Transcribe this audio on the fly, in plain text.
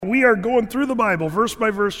We are going through the Bible, verse by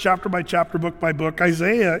verse, chapter by chapter, book by book.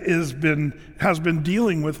 Isaiah has been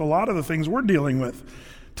dealing with a lot of the things we're dealing with,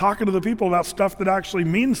 talking to the people about stuff that actually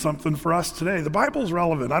means something for us today. The Bible's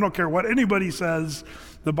relevant. I don't care what anybody says,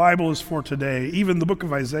 the Bible is for today, even the book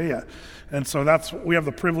of Isaiah. And so we have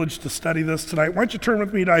the privilege to study this tonight. Why don't you turn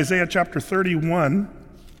with me to Isaiah chapter 31,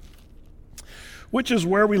 which is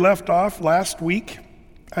where we left off last week.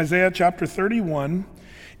 Isaiah chapter 31.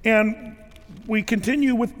 And we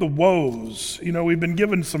continue with the woes. You know, we've been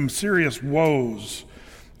given some serious woes.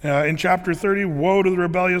 In chapter 30, woe to the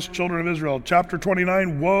rebellious children of Israel. Chapter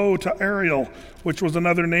 29, woe to Ariel, which was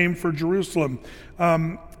another name for Jerusalem.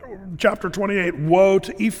 Chapter 28, woe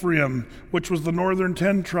to Ephraim, which was the northern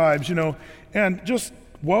 10 tribes, and just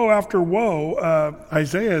woe after woe.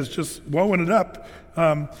 Isaiah is just woeing it up.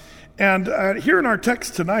 And here in our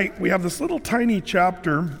text tonight, we have this little tiny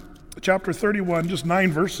chapter 31, just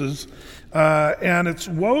 9 verses, and it's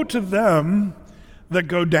woe to them that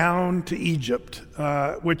go down to Egypt,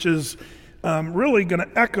 which is really going to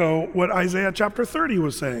echo what Isaiah chapter 30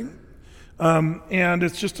 was saying. And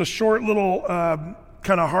it's just a short little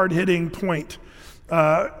kind of hard-hitting point,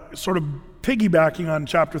 sort of piggybacking on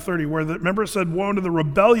chapter 30, where remember it said, woe to the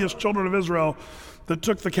rebellious children of Israel that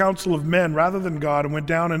took the counsel of men rather than God and went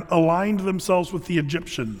down and aligned themselves with the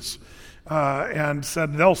Egyptians. And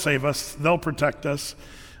said, they'll save us, they'll protect us.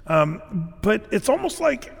 But it's almost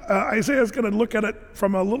like Isaiah is going to look at it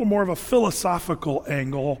from a little more of a philosophical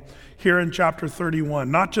angle here in chapter 31,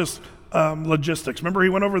 not just logistics. Remember, he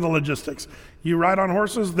went over the logistics. You ride on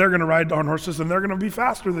horses, they're going to ride on horses, and they're going to be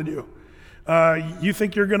faster than you. You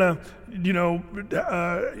think you're going to,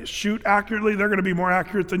 shoot accurately, they're going to be more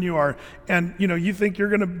accurate than you are. And, you think you're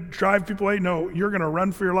going to drive people away, no, you're going to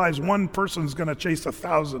run for your lives. One person's going to chase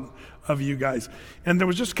 1,000 of you guys. And there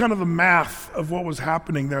was just kind of the math of what was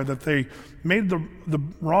happening there, that they made the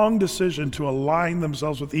wrong decision to align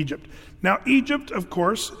themselves with Egypt. Now, Egypt, of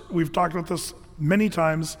course, we've talked about this many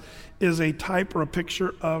times, is a type or a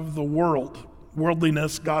picture of the world,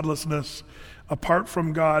 worldliness, godlessness, apart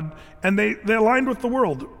from God, and they aligned with the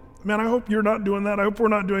world. Man, I hope you're not doing that. I hope we're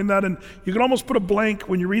not doing that. And you can almost put a blank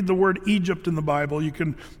when you read the word Egypt in the Bible. You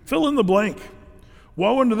can fill in the blank.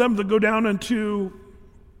 Woe unto them that go down into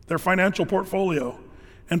their financial portfolio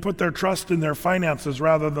and put their trust in their finances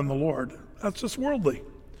rather than the Lord. That's just worldly.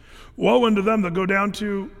 Woe unto them that go down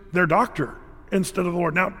to their doctor instead of the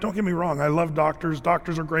Lord. Now, don't get me wrong. I love doctors.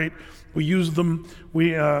 Doctors are great. We use them.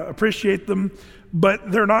 We appreciate them.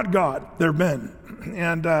 But they're not God, they're men.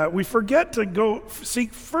 And we forget to go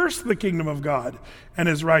seek first the kingdom of God and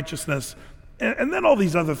his righteousness, and then all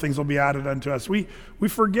these other things will be added unto us. We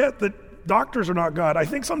forget that doctors are not God. I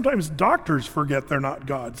think sometimes doctors forget they're not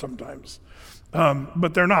God sometimes.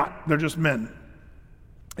 But they're not, they're just men.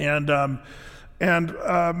 And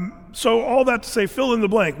so all that to say, fill in the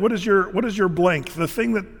blank. What is your blank? The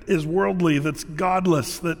thing that is worldly, that's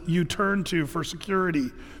godless, that you turn to for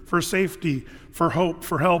security, for safety, for hope,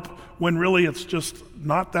 for help, when really it's just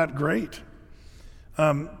not that great.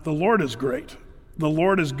 The Lord is great. The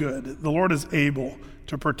Lord is good. The Lord is able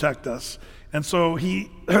to protect us. And so he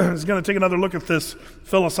is going to take another look at this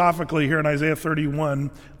philosophically here in Isaiah 31.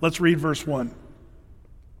 Let's read verse 1.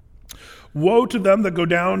 Woe to them that go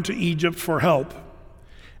down to Egypt for help,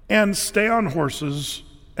 and stay on horses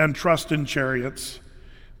and trust in chariots,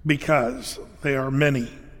 because they are many,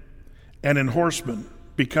 and in horsemen,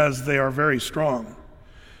 because they are very strong.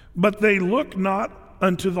 But they look not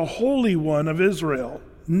unto the Holy One of Israel,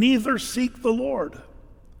 neither seek the Lord.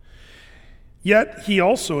 Yet he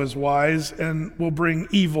also is wise, and will bring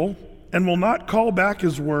evil, and will not call back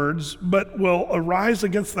his words, but will arise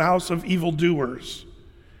against the house of evildoers,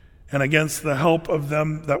 and against the help of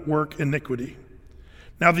them that work iniquity.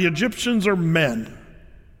 Now the Egyptians are men,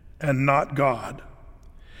 and not God,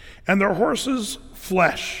 and their horses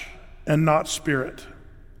flesh, and not spirit.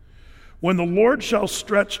 When the Lord shall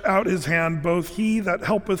stretch out his hand, both he that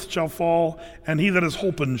helpeth shall fall, and he that is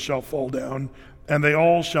holpen shall fall down, and they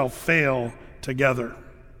all shall fail together.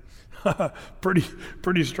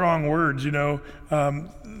 Pretty strong words,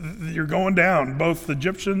 You're going down, both the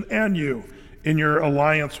Egyptian and you, in your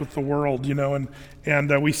alliance with the world,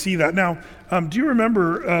 and we see that. Now, do you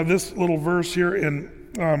remember this little verse here in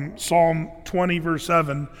Psalm 20, verse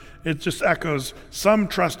 7? It just echoes, some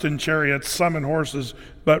trust in chariots, some in horses,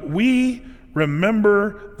 but we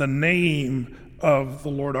remember the name of the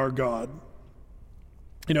Lord our God.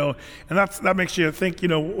 And that makes you think,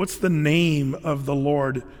 what's the name of the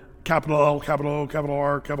Lord? Capital L, capital O, capital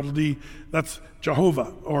R, capital D. That's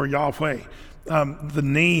Jehovah or Yahweh. The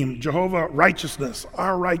name, Jehovah righteousness,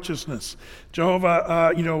 our righteousness.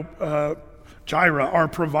 Jehovah, Jireh, our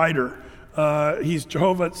provider. He's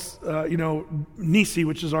Jehovah's, Nisi,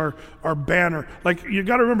 which is our banner. Like, you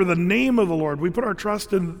got to remember the name of the Lord. We put our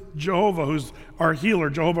trust in Jehovah, who's our healer,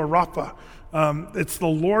 Jehovah Rapha. It's the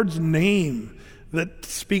Lord's name that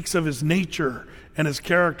speaks of his nature and his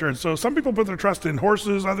character. And so some people put their trust in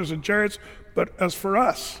horses, others in chariots. But as for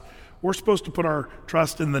us, we're supposed to put our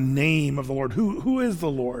trust in the name of the Lord. Who is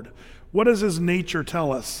the Lord? What does his nature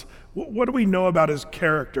tell us? What do we know about his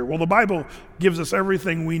character? Well, the Bible gives us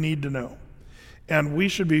everything we need to know. And we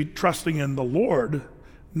should be trusting in the Lord,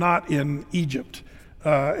 not in Egypt.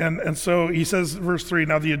 And so he says, verse 3,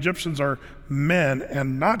 now the Egyptians are men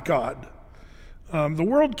and not God. The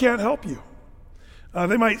world can't help you.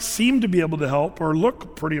 They might seem to be able to help or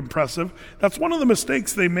look pretty impressive. That's one of the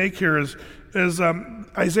mistakes they make here is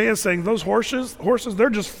Isaiah saying those horses, they're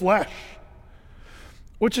just flesh.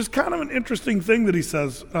 Which is kind of an interesting thing that he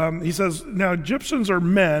says. He says, now Egyptians are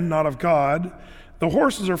men, not of God. The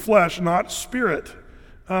horses are flesh, not spirit.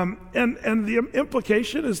 And the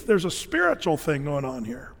implication is there's a spiritual thing going on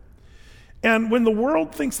here. And when the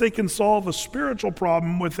world thinks they can solve a spiritual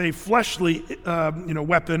problem with a fleshly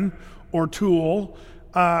weapon or tool,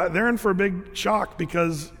 they're in for a big shock,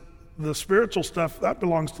 because the spiritual stuff, that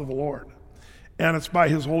belongs to the Lord. And it's by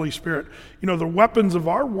his Holy Spirit. The weapons of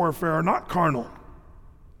our warfare are not carnal,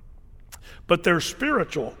 but they're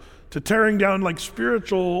spiritual, to tearing down like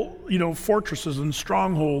spiritual, fortresses and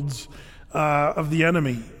strongholds of the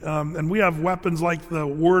enemy. And we have weapons like the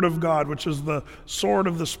Word of God, which is the sword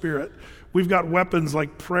of the Spirit. We've got weapons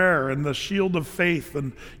like prayer and the shield of faith.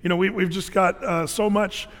 And, we've just got so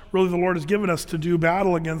much, really, the Lord has given us to do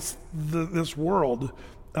battle against this world.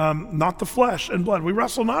 Not the flesh and blood. We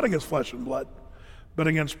wrestle not against flesh and blood, but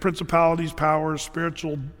against principalities, powers,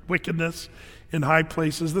 spiritual wickedness in high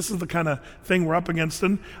places. This is the kind of thing we're up against.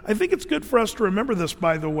 And I think it's good for us to remember this,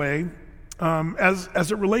 by the way,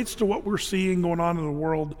 as it relates to what we're seeing going on in the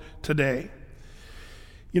world today.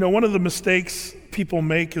 One of the mistakes people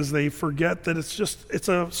make is they forget that it's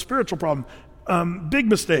a spiritual problem. Big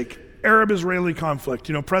mistake. Arab-Israeli conflict.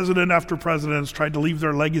 President after president has tried to leave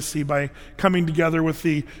their legacy by coming together with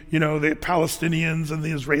the Palestinians and the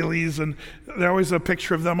Israelis, and there's always a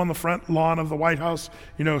picture of them on the front lawn of the White House,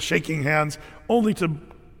 shaking hands, only to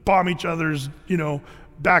bomb each other's,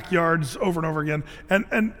 backyards over and over again.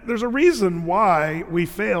 And there's a reason why we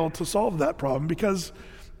fail to solve that problem, because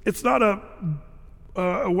it's not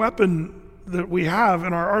a weapon that we have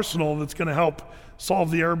in our arsenal that's going to help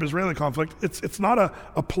solve the Arab-Israeli conflict. It's not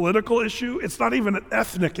a political issue. It's not even an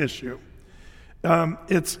ethnic issue.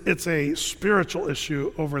 It's a spiritual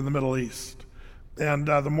issue over in the Middle East. And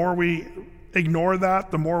the more we ignore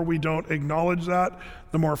that, the more we don't acknowledge that,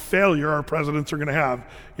 the more failure our presidents are going to have.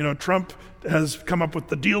 Trump has come up with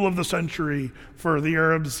the deal of the century for the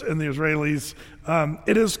Arabs and the Israelis.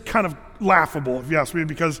 It is kind of laughable, if you ask me,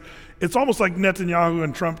 because it's almost like Netanyahu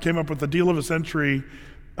and Trump came up with the deal of a century,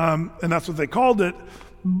 and that's what they called it.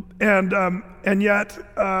 And yet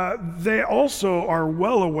they also are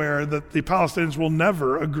well aware that the Palestinians will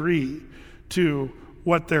never agree to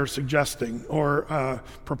what they're suggesting or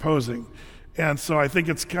proposing. And so I think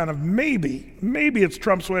it's kind of maybe it's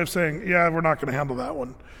Trump's way of saying, yeah, we're not going to handle that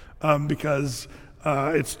one because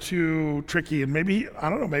it's too tricky. And maybe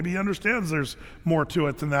he understands there's more to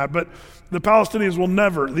it than that. But the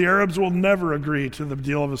Palestinians the Arabs will never agree to the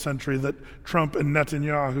deal of a century that Trump and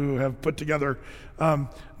Netanyahu have put together.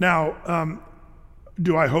 Now,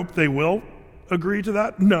 do I hope they will agree to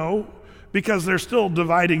that? No, because they're still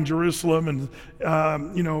dividing Jerusalem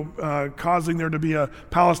and causing there to be a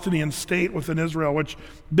Palestinian state within Israel, which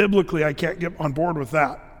biblically I can't get on board with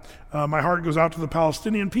that. My heart goes out to the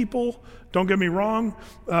Palestinian people, don't get me wrong,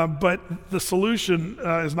 but the solution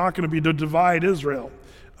is not going to be to divide Israel.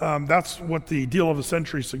 That's what the deal of a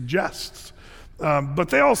century suggests. But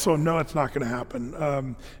they also know it's not going to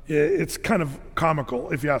happen. It's kind of comical,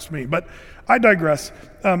 if you ask me. But I digress.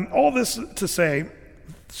 All this to say,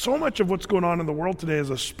 so much of what's going on in the world today is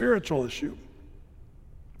a spiritual issue.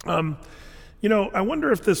 I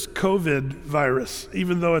wonder if this COVID virus,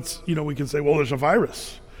 even though it's, we can say, well, there's a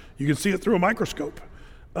virus. You can see it through a microscope.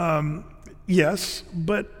 Yes,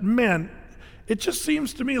 but man, it just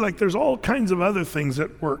seems to me like there's all kinds of other things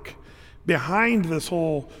at work behind this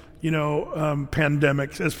whole,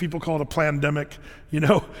 pandemic, as people call it, a plandemic.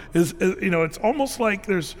 It's almost like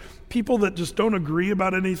there's people that just don't agree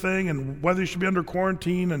about anything, and whether you should be under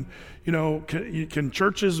quarantine, and can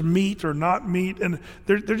churches meet or not meet, and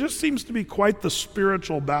there just seems to be quite the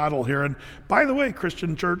spiritual battle here. And by the way,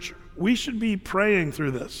 Christian church, we should be praying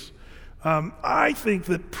through this. I think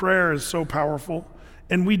that prayer is so powerful,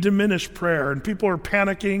 and we diminish prayer, and people are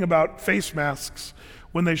panicking about face masks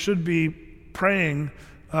when they should be praying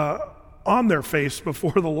on their face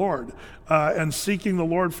before the Lord and seeking the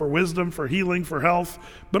Lord for wisdom, for healing, for health,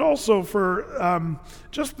 but also for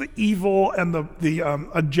just the evil and the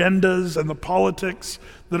agendas and the politics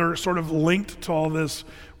that are sort of linked to all this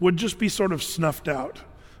would just be sort of snuffed out.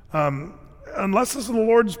 Unless this is the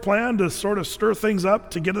Lord's plan to sort of stir things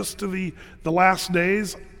up to get us to the last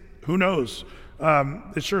days, who knows?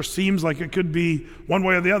 It sure seems like it could be one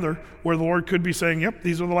way or the other, where the Lord could be saying, yep,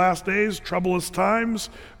 these are the last days, troublous times,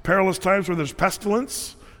 perilous times where there's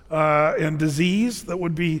pestilence and disease that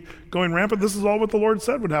would be going rampant. This is all what the Lord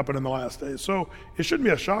said would happen in the last days. So it shouldn't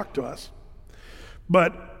be a shock to us.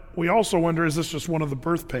 But we also wonder, is this just one of the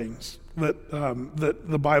birth pains that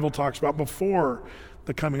the Bible talks about before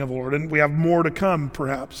the coming of the Lord? And we have more to come,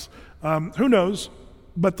 perhaps. Who knows?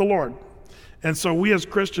 But the Lord. And so we as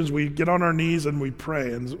Christians, we get on our knees and we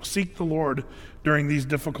pray and seek the Lord during these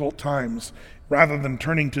difficult times rather than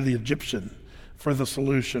turning to the Egyptian for the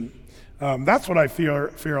solution. That's what I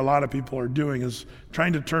fear a lot of people are doing, is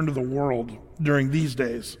trying to turn to the world during these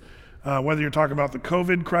days. Whether you're talking about the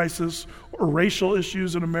COVID crisis or racial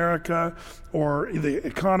issues in America or the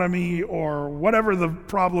economy or whatever the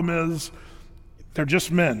problem is, they're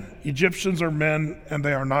just men. Egyptians are men and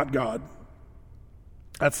they are not God.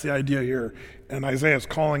 That's the idea here. And Isaiah is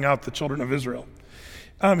calling out the children of Israel.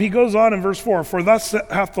 He goes on in verse 4, "For thus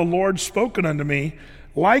hath the Lord spoken unto me,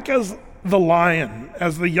 like as the lion,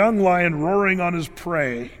 as the young lion roaring on his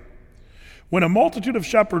prey. When a multitude of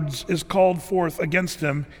shepherds is called forth against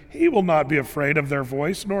him, he will not be afraid of their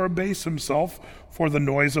voice, nor abase himself for the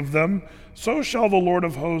noise of them. So shall the Lord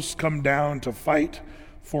of hosts come down to fight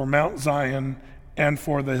for Mount Zion and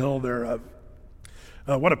for the hill thereof."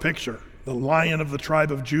 What a picture. The Lion of the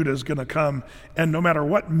tribe of Judah is going to come, and no matter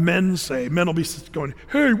what men say, men will be going,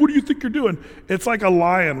 "Hey, what do you think you're doing?" It's like a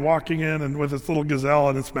lion walking in and with its little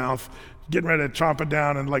gazelle in its mouth, getting ready to chomp it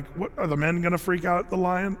down, and like, what, are the men going to freak out the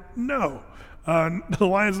lion? No. The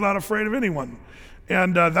lion's not afraid of anyone.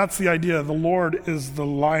 And that's the idea. The Lord is the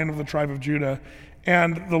Lion of the tribe of Judah,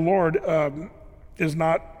 and the Lord is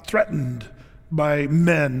not threatened by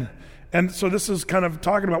men. And so this is kind of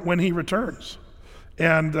talking about when he returns.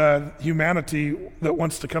 And humanity that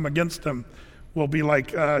wants to come against him will be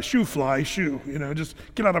like, shoo fly, shoo, just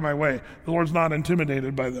get out of my way. The Lord's not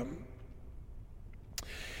intimidated by them.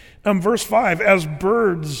 Verse 5, "As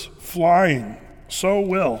birds flying, so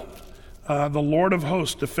will the Lord of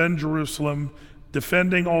hosts defend Jerusalem.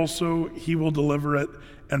 Defending also, he will deliver it,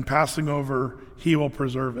 and passing over, he will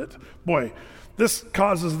preserve it." Boy, this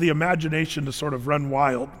causes the imagination to sort of run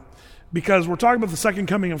wild, because we're talking about the second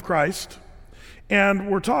coming of Christ. And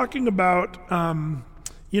we're talking about, how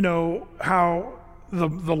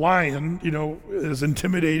the lion, is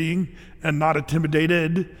intimidating and not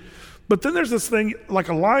intimidated. But then there's this thing like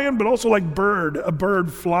a lion, but also like a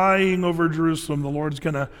bird flying over Jerusalem. The Lord's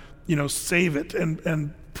going to, save it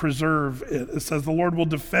and preserve it. It says the Lord will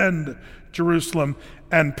defend Jerusalem,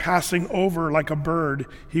 and passing over like a bird,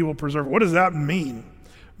 he will preserve it. What does that mean?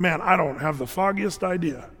 Man, I don't have the foggiest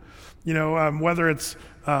idea. Whether it's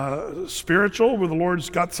spiritual, where the Lord's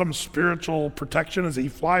got some spiritual protection as he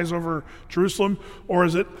flies over Jerusalem, or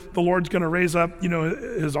is it the Lord's going to raise up,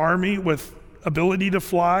 his army with ability to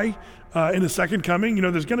fly in his second coming?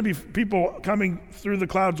 There's going to be people coming through the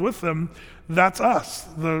clouds with them. That's us,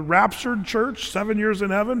 the raptured church, 7 years in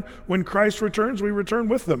heaven. When Christ returns, we return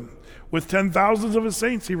with them. With 10,000s of his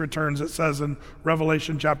saints, he returns, it says in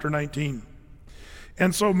Revelation chapter 19.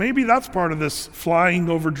 And so maybe that's part of this flying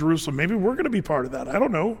over Jerusalem. Maybe we're going to be part of that. I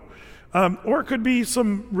don't know. Or it could be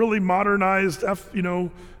some really modernized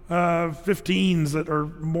F-15s that are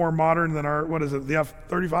more modern than the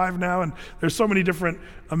F-35 now. And there's so many different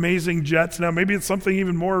amazing jets now. Maybe it's something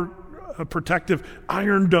even more protective.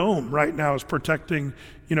 Iron Dome right now is protecting,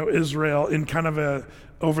 Israel in kind of a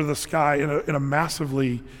over the sky in a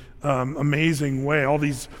massively amazing way. All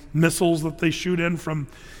these missiles that they shoot in from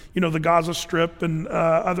the Gaza Strip and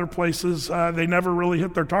other places, they never really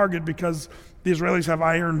hit their target because the Israelis have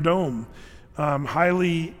Iron Dome,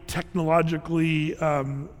 highly technologically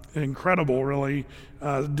incredible, really,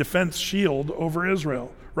 defense shield over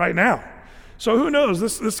Israel right now. So who knows?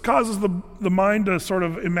 This causes the mind to sort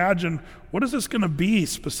of imagine, what is this going to be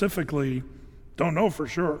specifically? Don't know for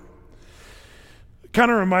sure. It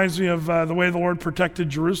kind of reminds me of the way the Lord protected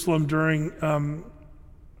Jerusalem during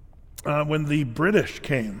when the British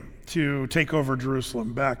came to take over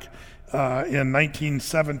Jerusalem back in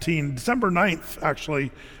 1917. December 9th,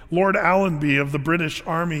 actually, Lord Allenby of the British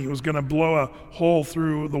Army was going to blow a hole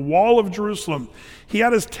through the wall of Jerusalem. He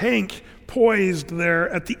had his tank poised there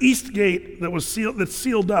at the east gate that's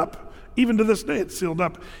sealed up. Even to this day, it's sealed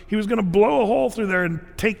up. He was going to blow a hole through there and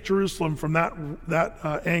take Jerusalem from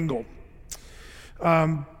that angle.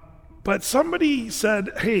 But somebody said,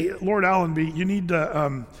 hey, Lord Allenby, you need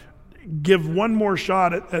to give one more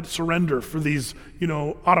shot at surrender for these,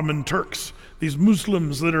 Ottoman Turks, these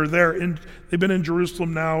Muslims that are there. They've been in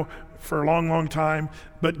Jerusalem now for a long, long time,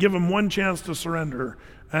 but give them one chance to surrender.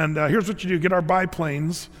 And here's what you do. Get our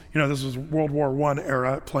biplanes. This is World War I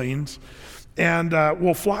era planes. And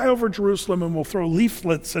we'll fly over Jerusalem and we'll throw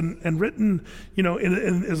leaflets and written,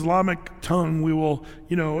 in Islamic tongue, we will,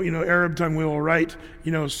 Arab tongue, we will write,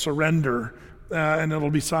 surrender. And it'll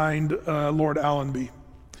be signed Lord Allenby.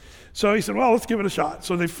 So he said, well, let's give it a shot.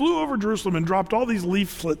 So they flew over Jerusalem and dropped all these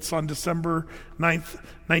leaflets on December 9th,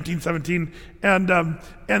 1917.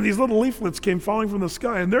 And these little leaflets came falling from the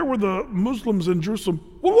sky. And there were the Muslims in Jerusalem,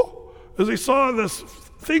 whoa, as they saw this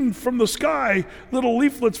thing from the sky, little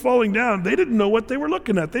leaflets falling down. They didn't know what they were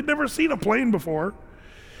looking at. They'd never seen a plane before.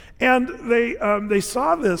 And they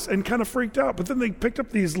saw this and kind of freaked out. But then they picked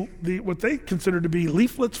up what they considered to be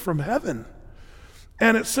leaflets from heaven.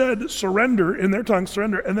 And it said, surrender, in their tongue,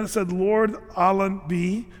 surrender. And then it said, Lord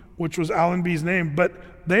Allenby, which was Allenby's name. But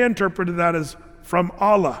they interpreted that as from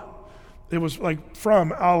Allah. It was like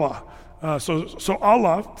from Allah. So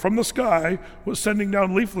Allah, from the sky, was sending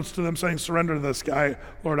down leaflets to them saying, surrender to this guy,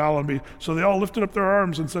 Lord Allenby. So they all lifted up their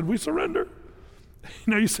arms and said, we surrender.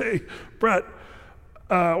 You say, Brett,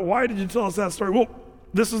 why did you tell us that story? Well,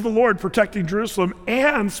 this is the Lord protecting Jerusalem.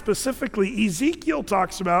 And specifically, Ezekiel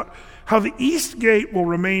talks about how the east gate will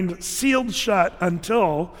remain sealed shut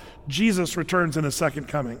until Jesus returns in his second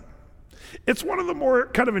coming. It's one of the more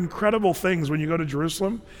kind of incredible things when you go to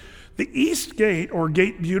Jerusalem. The east gate, or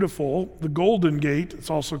Gate Beautiful, the Golden Gate, it's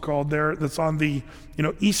also called there, that's on the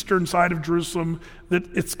eastern side of Jerusalem, that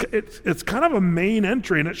it's kind of a main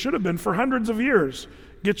entry, and it should have been for hundreds of years.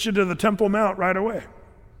 Gets you to the Temple Mount right away.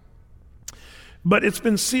 But it's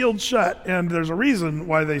been sealed shut, and there's a reason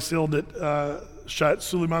why they sealed it shut.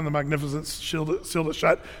 Suleiman the Magnificent sealed it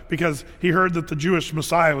shut because he heard that the Jewish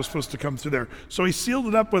Messiah was supposed to come through there. So he sealed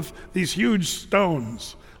it up with these huge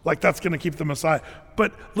stones, like that's going to keep the Messiah.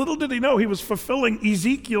 But little did he know he was fulfilling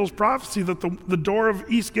Ezekiel's prophecy that the door of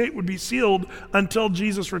East Gate would be sealed until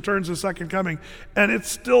Jesus returns his second coming. And it's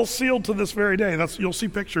still sealed to this very day. You'll see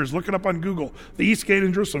pictures. Look it up on Google. The East Gate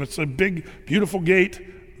in Jerusalem. It's a big, beautiful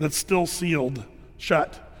gate that's still sealed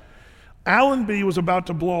shut. Allenby was about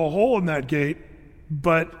to blow a hole in that gate,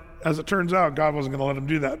 but as it turns out, God wasn't going to let him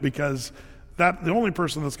do that because the only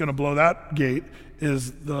person that's going to blow that gate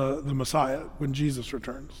is the Messiah when Jesus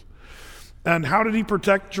returns. And how did he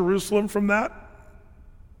protect Jerusalem from that?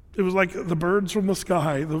 It was like the birds from the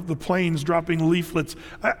sky, the planes dropping leaflets.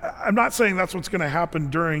 I'm not saying that's what's going to happen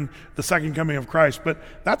during the second coming of Christ, but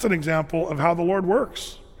that's an example of how the Lord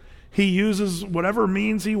works. He uses whatever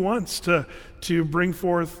means he wants to bring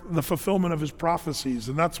forth the fulfillment of his prophecies.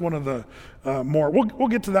 And that's one of the more. We'll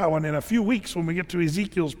get to that one in a few weeks when we get to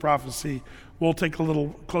Ezekiel's prophecy. We'll take a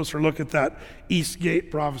little closer look at that East Gate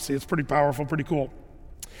prophecy. It's pretty powerful, pretty cool.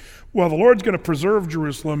 Well, the Lord's going to preserve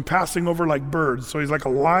Jerusalem, passing over like birds. So he's like a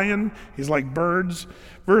lion. He's like birds.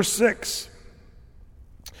 Verse 6.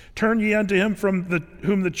 Turn ye unto him from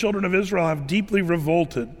whom the children of Israel have deeply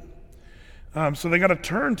revolted. So they got to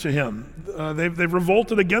turn to him. They've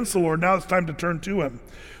revolted against the Lord. Now it's time to turn to him.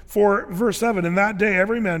 For verse 7, in that day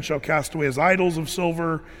every man shall cast away his idols of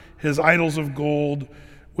silver, his idols of gold,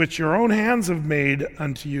 which your own hands have made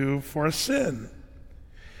unto you for a sin.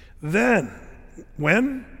 Then,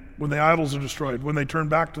 when the idols are destroyed, when they turn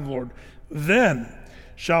back to the Lord, then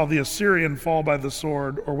shall the Assyrian fall by the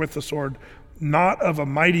sword, or with the sword, not of a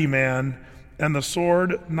mighty man, and the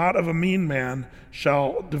sword not of a mean man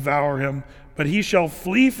shall devour him. But he shall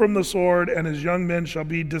flee from the sword, and his young men shall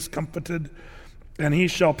be discomfited, and he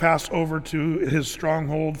shall pass over to his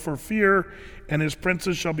stronghold for fear, and his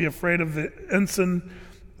princes shall be afraid of the ensign,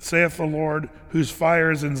 saith the Lord, whose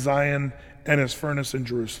fire is in Zion, and his furnace in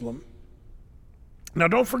Jerusalem. Now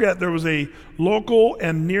don't forget, there was a local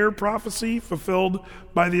and near prophecy fulfilled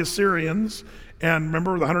by the Assyrians. And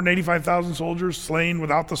remember the 185,000 soldiers slain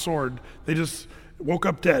without the sword. They just woke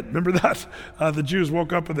up dead. Remember that? The Jews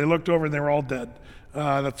woke up and they looked over and they were all dead.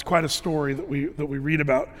 That's quite a story that we read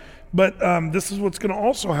about. But this is what's going to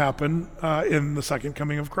also happen in the second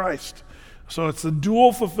coming of Christ. So it's the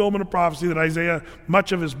dual fulfillment of prophecy that Isaiah,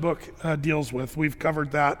 much of his book, deals with. We've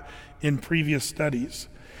covered that in previous studies.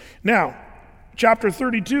 Now, chapter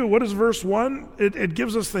 32, what is verse 1? It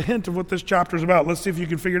gives us the hint of what this chapter is about. Let's see if you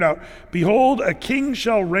can figure it out. Behold, a king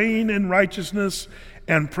shall reign in righteousness,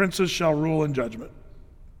 and princes shall rule in judgment.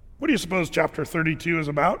 What do you suppose chapter 32 is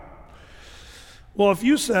about? Well, if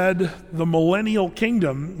you said the millennial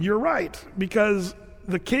kingdom, you're right, because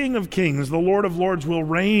the King of Kings, the Lord of Lords, will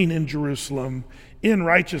reign in Jerusalem in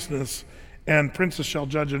righteousness, and princes shall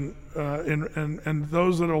judge, and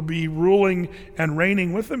those that will be ruling and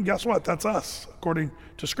reigning with them, guess what? That's us, according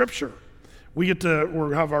to Scripture.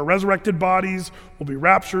 We'll have our resurrected bodies, we'll be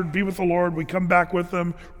raptured, be with the Lord, we come back with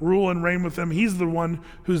them, rule and reign with him. He's the one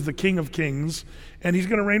who's the King of Kings, and he's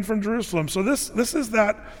going to reign from Jerusalem. So this is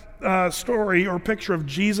that story or picture of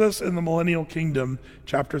Jesus in the millennial kingdom,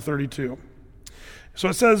 chapter 32. So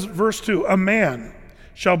it says, verse 2, a man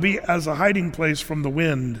shall be as a hiding place from the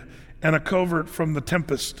wind and a covert from the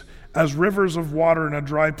tempest, as rivers of water in a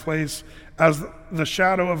dry place, as the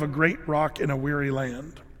shadow of a great rock in a weary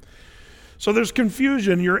land. So there's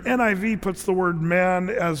confusion. Your NIV puts the word man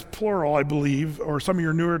as plural, I believe, or some of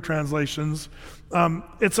your newer translations.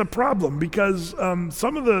 It's a problem because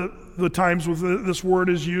some of the times this word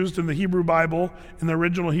is used in the Hebrew Bible, in the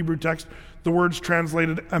original Hebrew text, the word's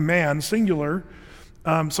translated a man, singular.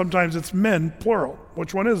 Sometimes it's men, plural.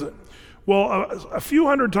 Which one is it? Well, a few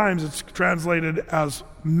hundred times it's translated as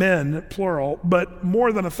men, plural, but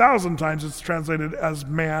more than 1,000 times it's translated as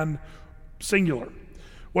man, singular.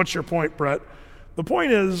 What's your point, Brett? The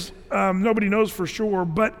point is, nobody knows for sure,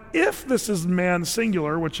 but if this is man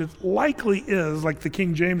singular, which it likely is, like the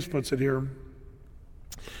King James puts it here,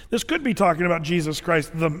 this could be talking about Jesus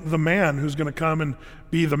Christ, the man who's going to come and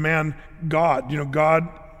be the man God, God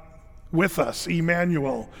with us,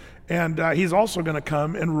 Emmanuel. And he's also going to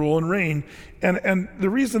come and rule and reign. And the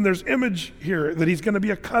reason there's image here, that he's going to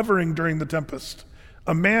be a covering during the tempest.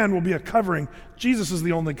 A man will be a covering. Jesus is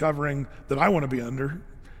the only covering that I want to be under.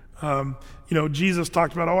 Jesus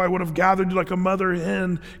talked about, I would have gathered you like a mother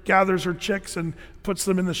hen gathers her chicks and puts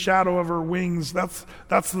them in the shadow of her wings. That's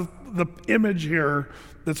the image here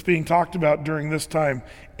that's being talked about during this time.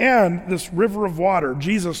 And this river of water,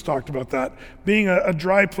 Jesus talked about that, being a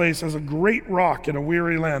dry place as a great rock in a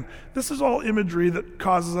weary land. This is all imagery that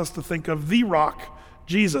causes us to think of the rock,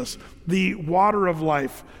 Jesus, the water of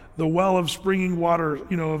life, the well of springing water,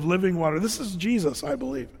 of living water. This is Jesus, I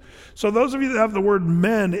believe. So those of you that have the word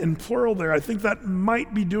men in plural there, I think that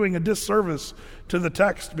might be doing a disservice to the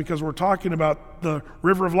text, because we're talking about the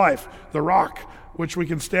river of life, the rock which we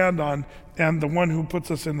can stand on, and the one who puts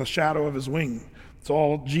us in the shadow of his wing. It's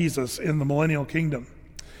all Jesus in the millennial kingdom.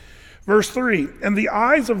 Verse 3, and the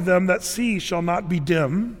eyes of them that see shall not be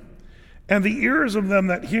dim, and the ears of them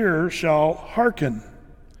that hear shall hearken.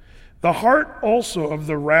 The heart also of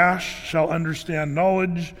the rash shall understand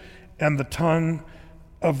knowledge, and the tongue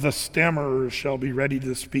of the stammerers shall be ready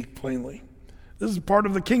to speak plainly. This is part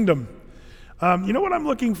of the kingdom. You know what I'm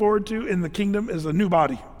looking forward to in the kingdom is a new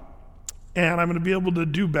body. And I'm going to be able to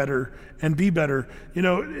do better and be better.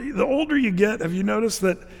 The older you get, have you noticed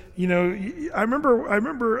that, I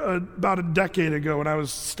remember about a decade ago when I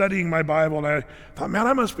was studying my Bible, and I thought, man,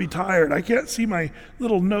 I must be tired. I can't see my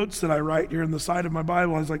little notes that I write here in the side of my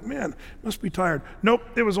Bible. I was like, man, I must be tired. Nope,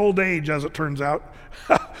 it was old age, as it turns out.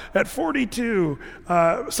 At 42,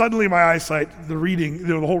 suddenly my eyesight, the reading,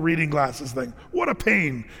 the whole reading glasses thing, what a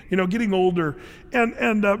pain, getting older.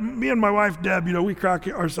 And me and my wife, Deb, we crack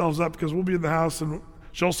ourselves up because we'll be in the house and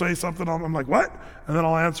she'll say something, I'm like, what? And then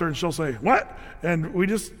I'll answer and she'll say, what? And we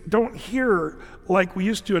just don't hear like we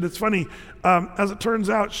used to. And it's funny, as it turns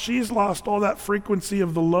out, she's lost all that frequency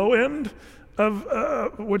of the low end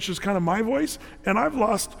of which is kind of my voice, and I've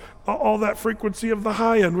lost all that frequency of the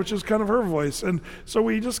high end, which is kind of her voice. And so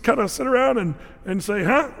we just kind of sit around and say,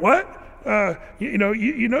 what?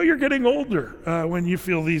 You're getting older when you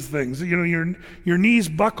feel these things. Your knees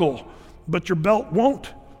buckle, but your belt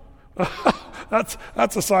won't.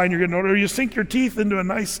 That's a sign you're getting older. You sink your teeth into a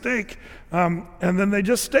nice steak, and then they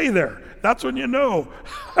just stay there. That's when you know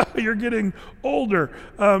you're getting older.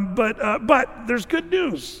 But there's good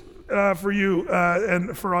news for you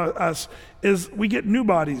and for us, is we get new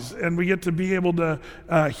bodies, and we get to be able to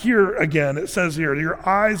hear again. It says here, your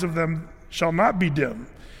eyes of them shall not be dim.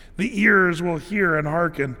 The ears will hear and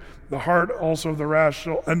hearken. The heart also of the rash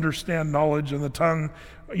shall understand knowledge, and the tongue,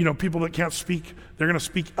 people that can't speak, they're going to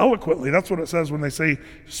speak eloquently. That's what it says when they say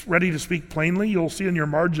ready to speak plainly. You'll see in your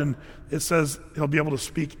margin, it says he'll be able to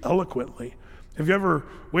speak eloquently. Have you ever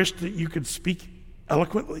wished that you could speak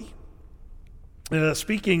eloquently?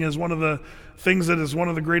 Speaking is one of the things that is one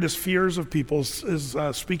of the greatest fears of people, is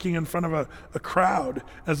speaking in front of a crowd,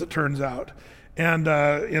 as it turns out. And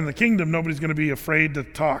in the kingdom, nobody's going to be afraid to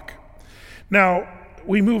talk. Now,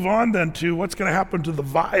 we move on then to what's going to happen to the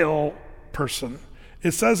vile person.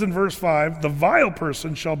 It says in verse 5, the vile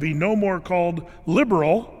person shall be no more called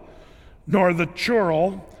liberal, nor the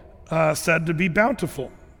churl, said to be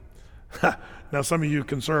bountiful. Now, some of you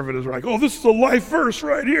conservatives are like, oh, this is a life verse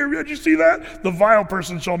right here. Did you see that? The vile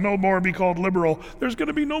person shall no more be called liberal. There's going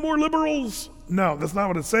to be no more liberals. No, that's not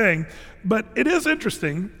what it's saying. But it is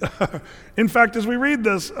interesting. In fact, as we read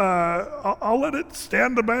this, I'll let it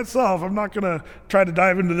stand by itself. I'm not going to try to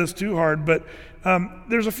dive into this too hard. But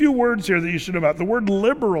there's a few words here that you should know about. The word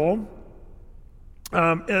liberal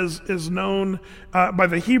is known by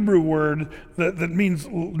the Hebrew word that means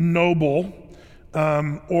noble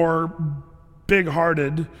or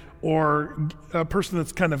big-hearted, or a person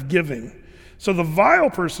that's kind of giving. So the vile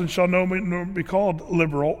person shall no more be called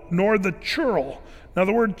liberal, nor the churl. Now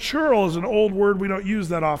the word churl is an old word. We don't use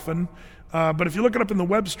that often. But if you look it up in the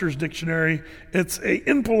Webster's dictionary, it's a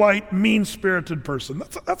impolite, mean-spirited person.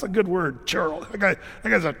 That's a good word, churl. That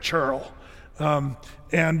guy's a churl.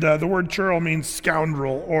 And the word churl means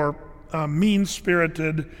scoundrel or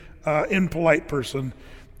mean-spirited, impolite person.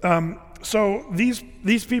 So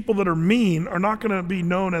these people that are mean are not going to be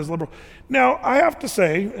known as liberal. Now, I have to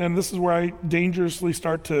say, and this is where I dangerously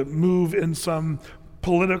start to move in some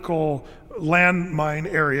political landmine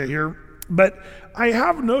area here, but I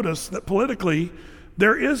have noticed that politically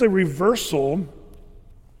there is a reversal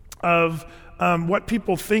of what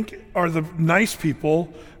people think are the nice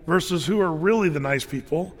people versus who are really the nice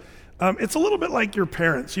people. It's a little bit like your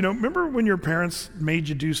parents. Remember when your parents made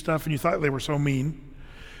you do stuff and you thought they were so mean?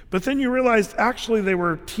 But then you realized actually they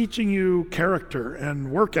were teaching you character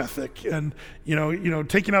and work ethic, and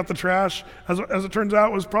taking out the trash, as it turns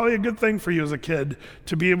out, was probably a good thing for you as a kid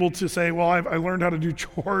to be able to say, well, I learned how to do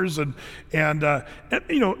chores but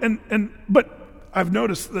I've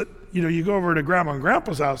noticed that you go over to Grandma and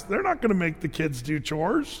Grandpa's house, they're not going to make the kids do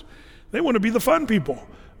chores. They want to be the fun people,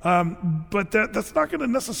 but that's not going to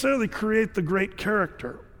necessarily create the great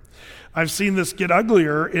character. I've seen this get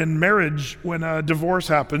uglier in marriage when a divorce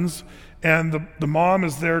happens and the mom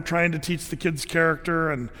is there trying to teach the kids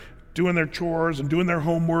character and doing their chores and doing their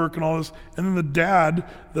homework and all this. And then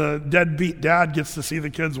the deadbeat dad gets to see the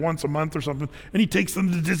kids once a month or something, and he takes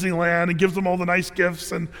them to Disneyland and gives them all the nice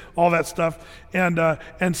gifts and all that stuff. And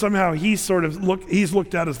somehow he's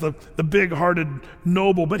looked at as the big-hearted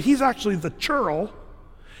noble, but he's actually the churl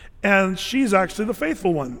and she's actually the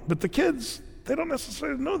faithful one. But the kids, they don't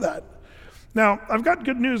necessarily know that. Now, I've got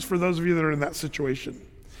good news for those of you that are in that situation.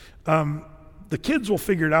 The kids will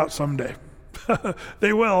figure it out someday.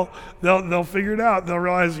 They will. They'll figure it out. They'll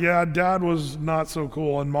realize, yeah, Dad was not so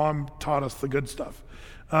cool, and Mom taught us the good stuff.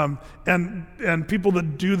 And people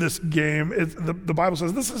that do this game, the Bible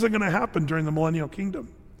says this isn't going to happen during the millennial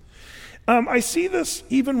kingdom. I see this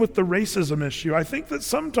even with the racism issue. I think that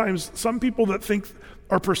sometimes some people that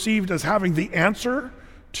are perceived as having the answer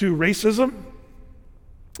to racism.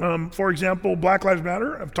 For example, Black Lives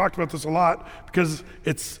Matter. I've talked about this a lot because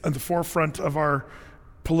it's at the forefront of our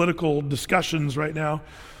political discussions right now.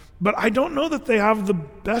 But I don't know that they have the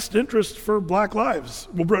best interest for black lives.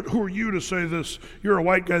 Well, Brett, who are you to say this? You're a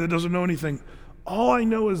white guy that doesn't know anything. All I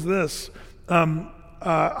know is this.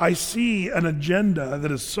 I see an agenda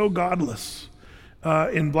that is so godless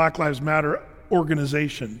in Black Lives Matter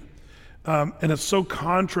organization. And it's so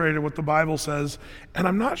contrary to what the Bible says. And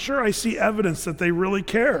I'm not sure I see evidence that they really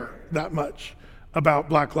care that much about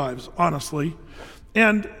black lives, honestly.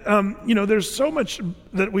 And, there's so much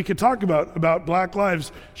that we could talk about black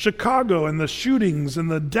lives. Chicago and the shootings and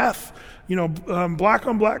the death, black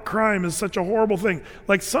on black crime is such a horrible thing.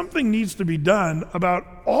 Like, something needs to be done about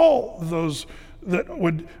all those that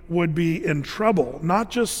would be in trouble,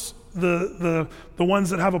 not just the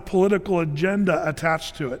ones that have a political agenda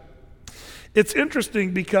attached to it. It's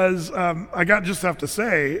interesting because I just have to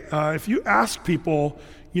say, if you ask people,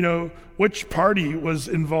 which party was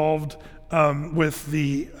involved with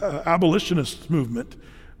the abolitionist movement,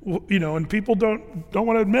 and people don't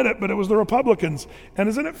want to admit it, but it was the Republicans. And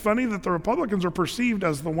isn't it funny that the Republicans are perceived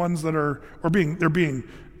as the ones that are being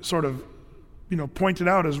sort of, pointed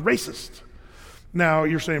out as racist? Now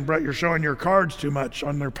you're saying, Brett, you're showing your cards too much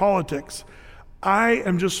on their politics. I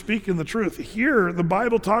am just speaking the truth. Here, the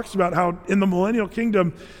Bible talks about how in the millennial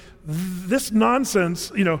kingdom, this nonsense,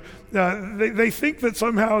 they think that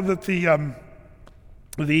somehow that the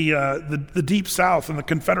Deep South and the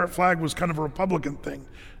Confederate flag was kind of a Republican thing.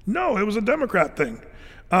 No, it was a Democrat thing.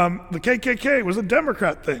 The KKK was a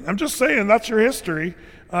Democrat thing. I'm just saying that's your history.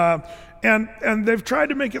 And they've tried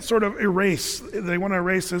to make it sort of erase. They want to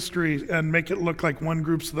erase history and make it look like one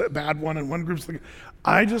group's the bad one and one group's the...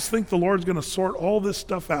 I just think the Lord's going to sort all this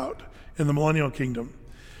stuff out in the millennial kingdom.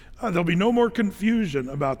 There'll be no more confusion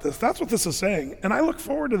about this. That's what this is saying. And I look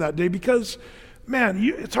forward to that day because, man,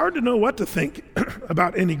 it's hard to know what to think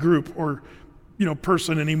about any group or,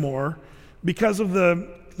 person anymore because of the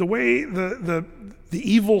way the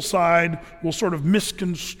evil side will sort of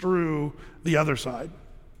misconstrue the other side.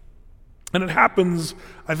 And it happens,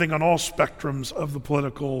 I think, on all spectrums of the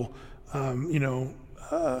political,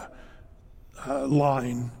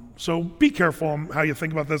 line. So be careful on how you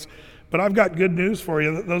think about this. But I've got good news for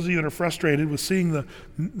you. Those of you that are frustrated with seeing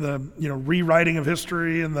the rewriting of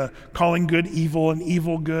history and the calling good evil and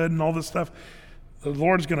evil good and all this stuff, the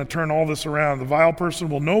Lord's going to turn all this around. The vile person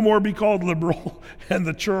will no more be called liberal, and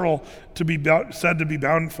the churl to be said to be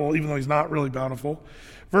bountiful, even though he's not really bountiful.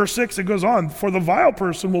 Verse 6, it goes on, for the vile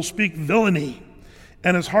person will speak villainy,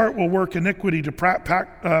 and his heart will work iniquity to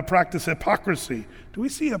practice hypocrisy. Do we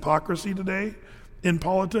see hypocrisy today in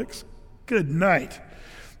politics? Good night.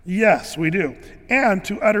 Yes, we do. And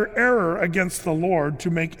to utter error against the Lord, to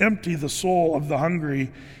make empty the soul of the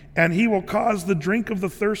hungry, and he will cause the drink of the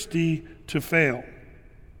thirsty to fail.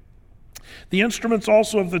 The instruments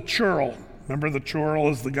also of the churl, remember the churl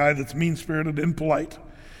is the guy that's mean-spirited, impolite.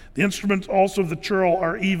 The instruments also of the churl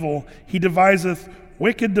are evil. He deviseth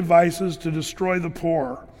wicked devices to destroy the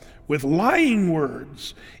poor with lying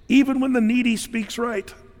words, even when the needy speaks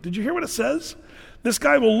right. Did you hear what it says? This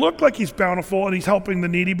guy will look like he's bountiful and he's helping the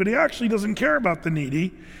needy, but he actually doesn't care about the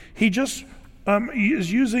needy. He just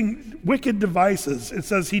is using wicked devices. It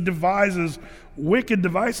says he devises wicked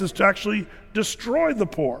devices to actually destroy the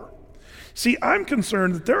poor. See, I'm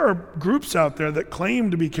concerned that there are groups out there that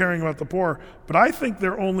claim to be caring about the poor, but I think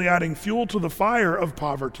they're only adding fuel to the fire of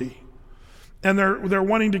poverty. And they're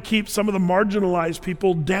wanting to keep some of the marginalized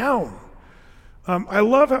people down. I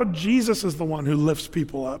love how Jesus is the one who lifts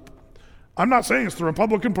people up. I'm not saying it's the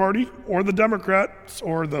Republican Party or the Democrats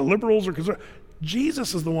or the liberals or conservatives.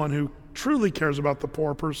 Jesus is the one who truly cares about the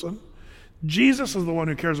poor person. Jesus is the one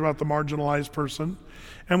who cares about the marginalized person.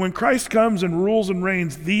 And when Christ comes and rules and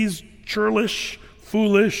reigns, these churlish,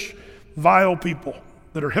 foolish, vile people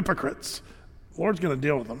that are hypocrites, the Lord's going to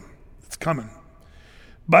deal with them. It's coming.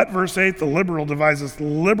 But, verse 8, the liberal devises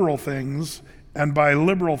liberal things, and by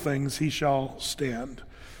liberal things he shall stand.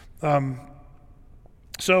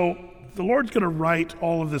 So the Lord's going to right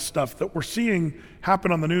all of this stuff that we're seeing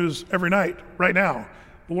happen on the news every night, right now.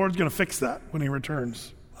 The Lord's going to fix that when he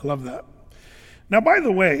returns. I love that. Now, by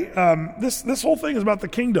the way, this whole thing is about the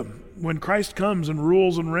kingdom. When Christ comes and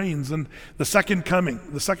rules and reigns, and the second coming.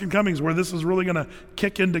 The second coming is where this is really going to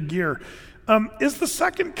kick into gear. Is the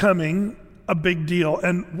second coming a big deal?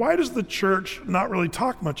 And why does the church not really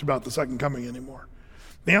talk much about the second coming anymore?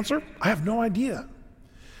 The answer? I have no idea.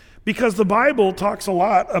 Because the Bible talks a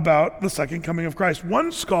lot about the second coming of Christ.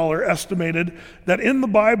 One scholar estimated that in the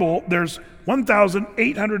Bible there's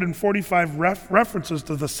 1,845 references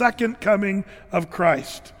to the second coming of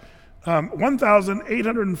Christ.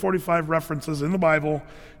 1,845 references in the Bible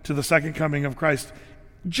to the second coming of Christ,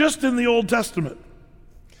 just in the Old Testament,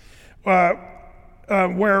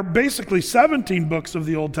 where basically 17 books of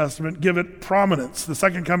the Old Testament give it prominence. The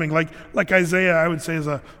second coming, like Isaiah, I would say, is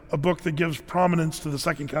a book that gives prominence to the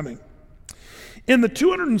second coming. In the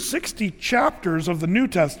 260 chapters of the New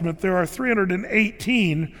Testament, there are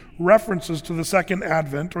 318 references to the second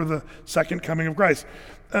advent or the second coming of Christ.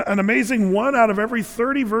 An amazing 1 out of every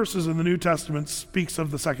 30 verses in the New Testament speaks of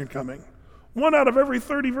the second coming. 1 out of every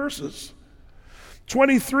 30 verses.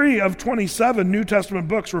 23 of 27 New Testament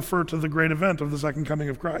books refer to the great event of the second coming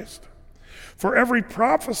of Christ. For every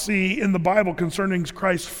prophecy in the Bible concerning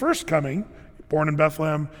Christ's first coming, born in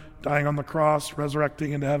Bethlehem, dying on the cross,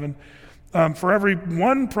 resurrecting into heaven, for every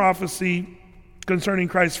one prophecy concerning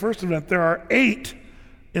Christ's first event, there are 8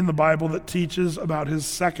 in the Bible that teaches about his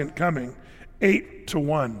second coming. 8 to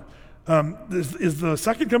 1. Is the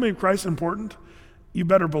second coming of Christ important? You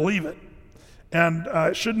better believe it. And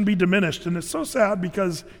it shouldn't be diminished. And it's so sad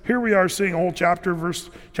because here we are seeing a whole chapter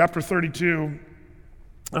 32,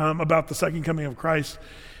 about the second coming of Christ.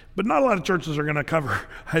 But not a lot of churches are going to cover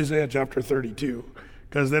Isaiah chapter 32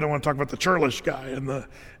 because they don't want to talk about the churlish guy and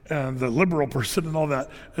the liberal person and all that.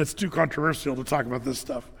 It's too controversial to talk about this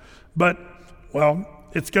stuff. But, well,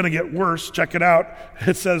 it's going to get worse. Check it out.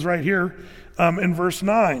 It says right here in verse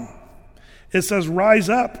 9, it says, "Rise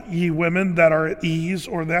up, ye women that are at ease,"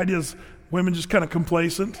 or the idea is women just kind of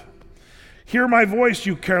complacent. "Hear my voice,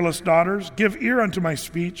 you careless daughters. Give ear unto my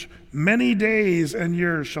speech. Many days and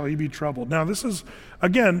years shall ye be troubled." Now, this is,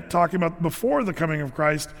 again, talking about before the coming of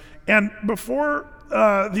Christ and before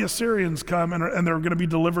the Assyrians come and they're going to be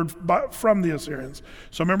delivered from the Assyrians.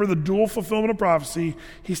 So remember the dual fulfillment of prophecy.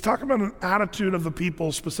 He's talking about an attitude of the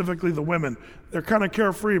people, specifically the women. They're kind of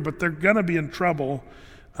carefree, but they're going to be in trouble,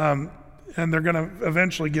 and they're going to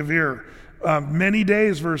eventually give ear. "Many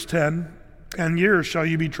days," verse 10, "and years shall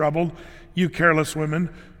you be troubled. you careless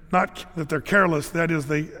women. Not that they're careless, that is,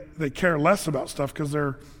 they care less about stuff because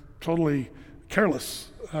they're totally careless.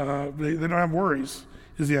 They don't have worries,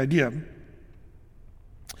 is the idea.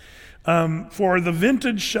 For the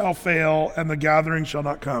vintage shall fail and the gathering shall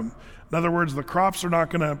not come. In other words, the crops are not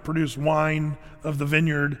going to produce wine of the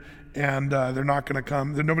vineyard, and they're not going to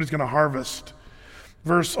come. Nobody's going to harvest.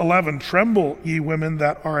 Verse 11, tremble, ye women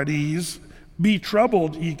that are at ease. Be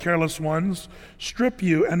troubled, ye careless ones. Strip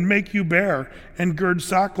you and make you bare, and gird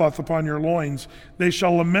sackcloth upon your loins. They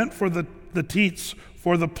shall lament for the teats,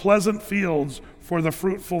 for the pleasant fields, for the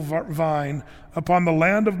fruitful vine. Upon the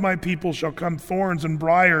land of my people shall come thorns and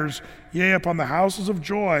briars, yea, upon the houses of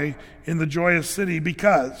joy in the joyous city,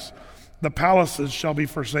 because the palaces shall be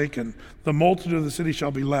forsaken, the multitude of the city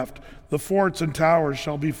shall be left, the forts and towers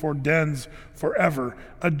shall be for dens forever,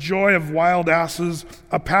 a joy of wild asses,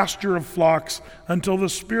 a pasture of flocks, until the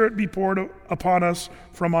Spirit be poured upon us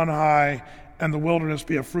from on high, and the wilderness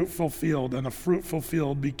be a fruitful field, and a fruitful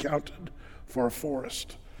field be counted for a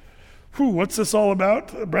forest. What's this all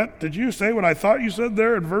about? Brett, did you say what I thought you said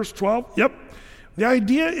there in verse 12? Yep. The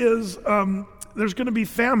idea is there's going to be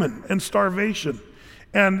famine and starvation.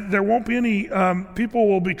 And there won't be any, people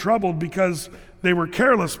will be troubled because they were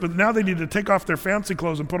careless, but now they need to take off their fancy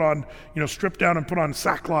clothes and put on, strip down and put on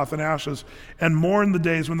sackcloth and ashes and mourn the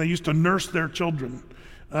days when they used to nurse their children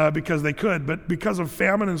because they could. But because of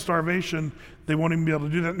famine and starvation, they won't even be able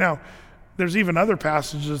to do that. Now, there's even other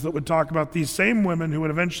passages that would talk about these same women who would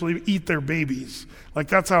eventually eat their babies. Like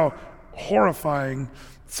that's how horrifying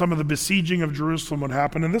some of the besieging of Jerusalem would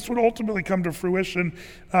happen. And this would ultimately come to fruition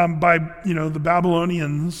by, the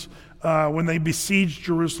Babylonians when they besieged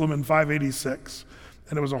Jerusalem in 586.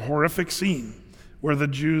 And it was a horrific scene where the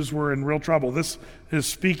Jews were in real trouble. This is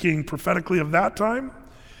speaking prophetically of that time.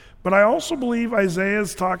 But I also believe Isaiah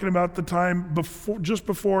is talking about the time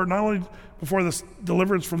before, not only before the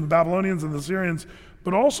deliverance from the Babylonians and the Syrians,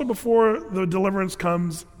 but also before the deliverance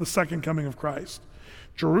comes, the second coming of Christ.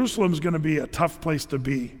 Jerusalem's going to be a tough place to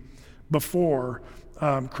be before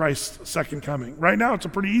Christ's second coming. Right now, it's a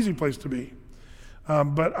pretty easy place to be.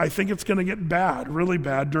 But I think it's going to get bad, really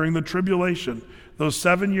bad, during the tribulation. Those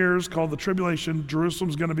 7 years called the tribulation,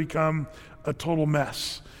 Jerusalem's going to become a total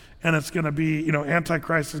mess. And it's going to be,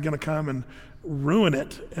 Antichrist is going to come and ruin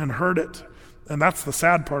it and hurt it. And that's the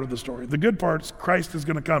sad part of the story. The good part is Christ is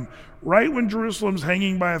going to come right when Jerusalem's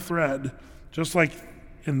hanging by a thread, just like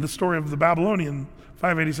in the story of the Babylonian,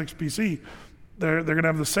 586 BC. They're going to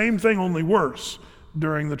have the same thing, only worse,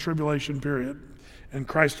 during the tribulation period. And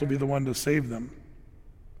Christ will be the one to save them.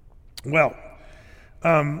 Well,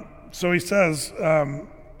 so he says,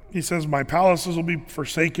 my palaces will be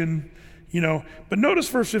forsaken, but notice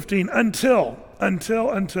verse 15, until,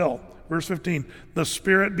 verse 15, the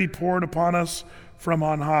Spirit be poured upon us from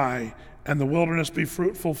on high, and the wilderness be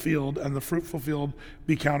fruitful field, and the fruitful field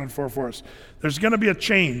be counted for us. There's going to be a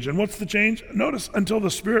change. And what's the change? Notice, until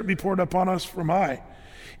the Spirit be poured upon us from high.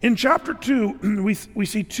 In chapter 2, we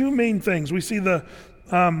see two main things. We see the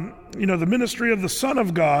ministry of the Son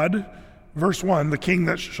of God, verse 1, the king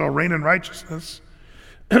that shall reign in righteousness.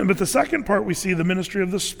 But the second part, we see the ministry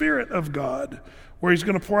of the Spirit of God, where he's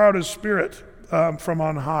going to pour out his Spirit from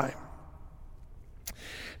on high.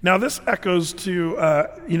 Now, this echoes to,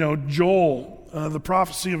 Joel, the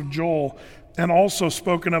prophecy of Joel, and also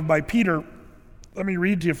spoken of by Peter. Let me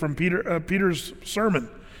read to you from Peter's sermon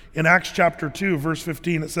in Acts chapter 2, verse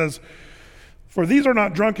 15. It says, for these are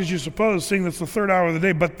not drunk as you suppose, seeing it's the third hour of the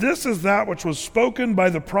day, but this is that which was spoken by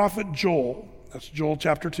the prophet Joel. That's Joel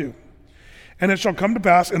chapter 2. And it shall come to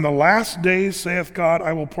pass in the last days, saith God,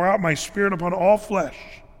 I will pour out my Spirit upon all flesh.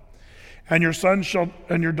 And your sons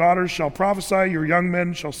and your daughters shall prophesy, your young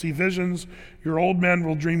men shall see visions, your old men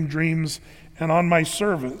will dream dreams, and on my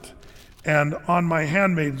servant and on my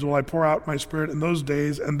handmaids will I pour out my Spirit in those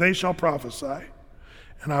days, and they shall prophesy.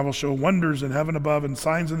 And I will show wonders in heaven above and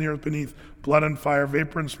signs in the earth beneath, blood and fire,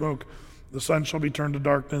 vapor and smoke. The sun shall be turned to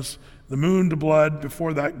darkness, the moon to blood,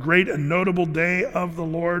 before that great and notable day of the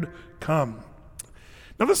Lord come.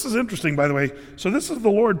 Now this is interesting, by the way. So this is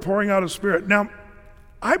the Lord pouring out his Spirit. Now,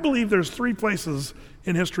 I believe there's three places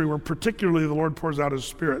in history where particularly the Lord pours out his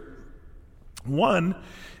Spirit. One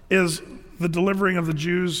is the delivering of the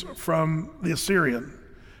Jews from the Assyrian,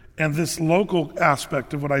 and this local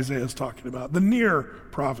aspect of what Isaiah is talking about, the near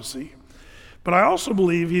prophecy. But I also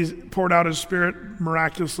believe he's poured out his Spirit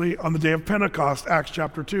miraculously on the day of Pentecost, Acts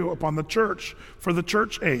chapter 2, upon the church, for the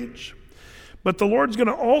church age. But the Lord's going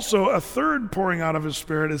to also, a third pouring out of his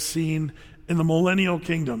Spirit is seen in the millennial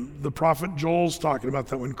kingdom. The prophet Joel's talking about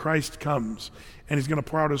that when Christ comes, and he's going to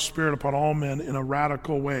pour out his Spirit upon all men in a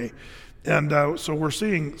radical way. And so we're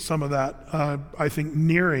seeing some of that, I think,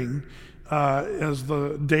 nearing as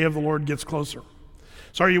the day of the Lord gets closer.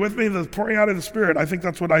 So are you with me? The pouring out of the Spirit, I think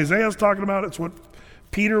that's what Isaiah is talking about. It's what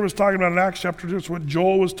Peter was talking about in Acts chapter 2. It's what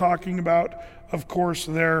Joel was talking about, of course,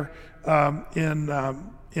 there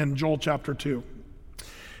in Joel chapter 2.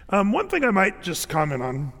 One thing I might just comment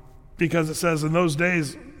on, because it says in those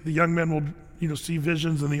days the young men will see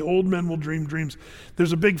visions and the old men will dream dreams.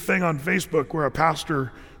 There's a big thing on Facebook where a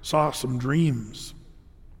pastor saw some dreams.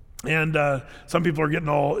 And some people are getting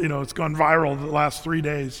all, it's gone viral the last 3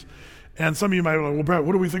 days. And some of you might be like, well, Brett,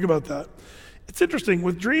 what do we think about that? It's interesting.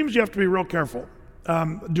 With dreams, you have to be real careful.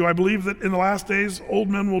 Do I believe that in the last days, old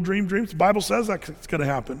men will dream dreams? The Bible says that it's going to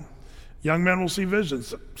happen. Young men will see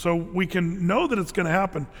visions. So we can know that it's going to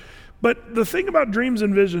happen. But the thing about dreams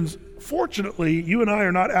and visions, fortunately, you and I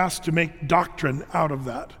are not asked to make doctrine out of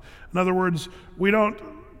that. In other words, we don't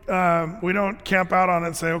camp out on it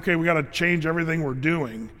and say, okay, we got to change everything we're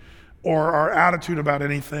doing or our attitude about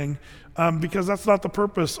anything, because that's not the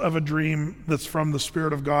purpose of a dream that's from the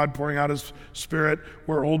Spirit of God pouring out His Spirit,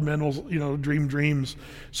 where old men will, dream dreams.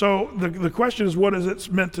 So the question is, what is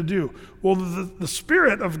it meant to do? Well, the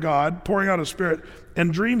Spirit of God pouring out His Spirit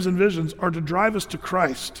and dreams and visions are to drive us to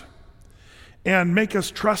Christ and make us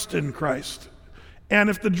trust in Christ. And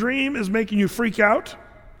if the dream is making you freak out,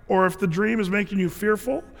 or if the dream is making you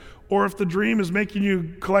fearful, or if the dream is making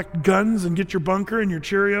you collect guns and get your bunker and your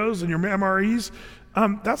Cheerios and your MREs,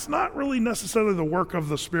 that's not really necessarily the work of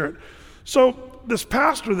the Spirit. So this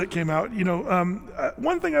pastor that came out,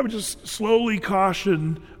 one thing I would just slowly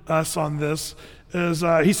caution us on this is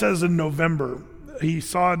he says in November, he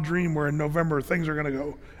saw a dream where in November things are going to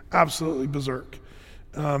go absolutely berserk.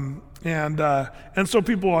 And so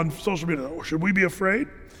people on social media, should we be afraid?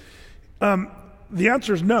 The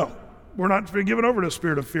answer is no. We're not given over to a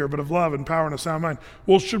spirit of fear, but of love and power and a sound mind.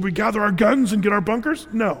 Well, should we gather our guns and get our bunkers?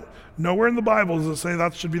 No. Nowhere in the Bible does it say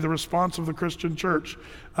that should be the response of the Christian church.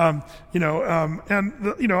 I'm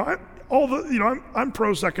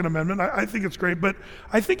pro Second Amendment. I think it's great, but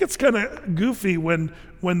I think it's kind of goofy when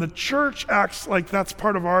the church acts like that's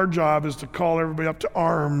part of our job is to call everybody up to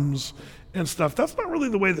arms and stuff. That's not really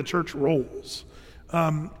the way the church rolls.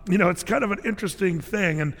 It's kind of an interesting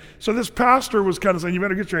thing. And so this pastor was kind of saying, you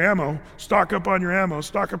better get your ammo, stock up on your ammo,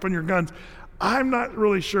 stock up on your guns. I'm not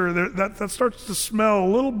really sure. That starts to smell a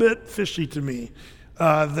little bit fishy to me,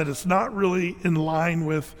 that it's not really in line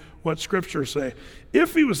with what Scriptures say.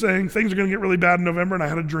 If he was saying things are going to get really bad in November and I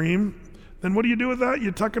had a dream, then what do you do with that?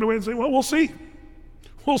 You tuck it away and say, well, we'll see.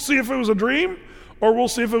 We'll see if it was a dream, or we'll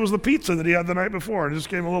see if it was the pizza that he had the night before and just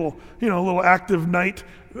gave him a little active night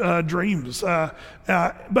dreams.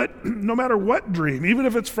 But no matter what dream, even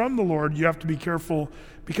if it's from the Lord, you have to be careful,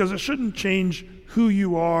 because it shouldn't change who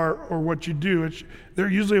you are or what you do. They're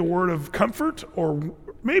usually a word of comfort or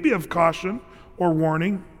maybe of caution or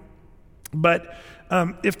warning. But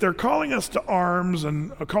if they're calling us to arms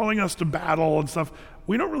and calling us to battle and stuff,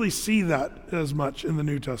 we don't really see that as much in the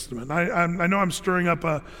New Testament. I know I'm stirring up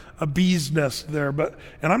a bee's nest there,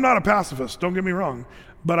 and I'm not a pacifist, don't get me wrong,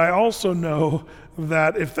 but I also know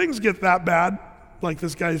that if things get that bad, like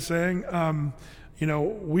this guy's saying,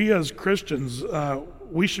 we as Christians,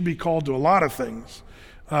 we should be called to a lot of things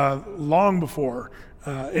long before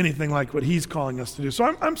anything like what he's calling us to do.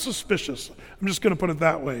 So I'm suspicious. I'm just going to put it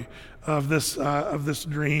that way of this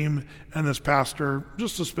dream and this pastor.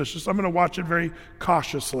 Just suspicious. I'm going to watch it very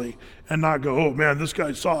cautiously and not go, oh man, this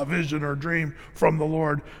guy saw a vision or a dream from the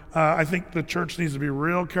Lord. I think the church needs to be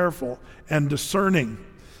real careful and discerning.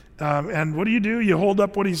 And what do? You hold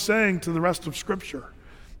up what he's saying to the rest of Scripture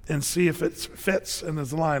and see if it fits in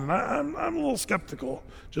his line. And I'm a little skeptical,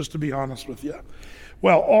 just to be honest with you.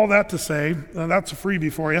 Well, all that to say, that's a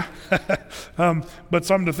freebie for you, but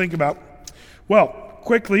something to think about. Well,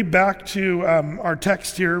 quickly back to our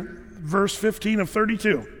text here, verse 15 of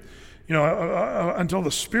 32. Until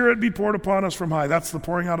the Spirit be poured upon us from high. That's the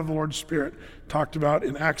pouring out of the Lord's Spirit, talked about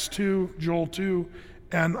in Acts 2, Joel 2,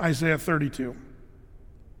 and Isaiah 32.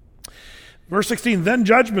 Verse 16, then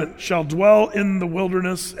judgment shall dwell in the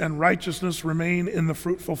wilderness, and righteousness remain in the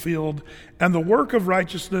fruitful field, and the work of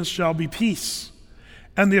righteousness shall be peace.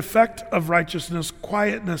 And the effect of righteousness,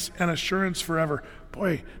 quietness and assurance forever.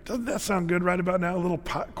 Boy, doesn't that sound good right about now? A little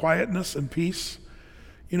quietness and peace.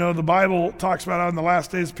 The Bible talks about how in the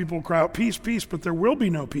last days people will cry out, peace, peace, but there will be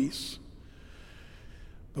no peace.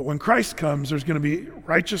 But when Christ comes, there's going to be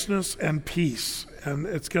righteousness and peace, and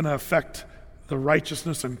it's going to affect the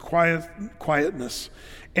righteousness and quietness.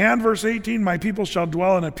 And verse 18, my people shall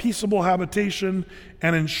dwell in a peaceable habitation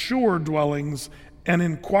and in sure dwellings and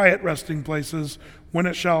in quiet resting places, when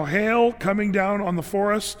it shall hail coming down on the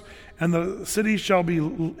forest and the city shall be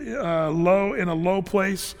low in a low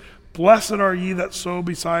place. Blessed are ye that sow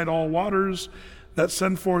beside all waters, that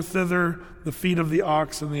send forth thither the feet of the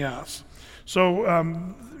ox and the ass. So,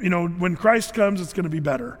 when Christ comes, it's going to be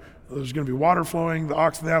better. There's going to be water flowing. The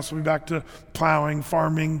ox and the ass will be back to plowing,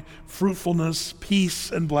 farming, fruitfulness,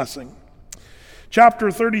 peace, and blessing. Chapter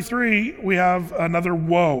 33, we have another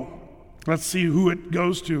woe. Let's see who it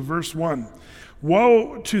goes to. Verse 1.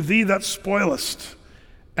 Woe to thee that spoilest,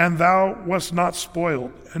 and thou wast not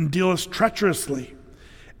spoiled, and dealest treacherously,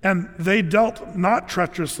 and they dealt not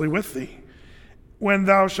treacherously with thee. When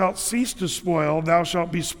thou shalt cease to spoil, thou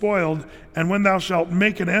shalt be spoiled, and when thou shalt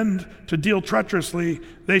make an end to deal treacherously,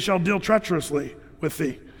 they shall deal treacherously with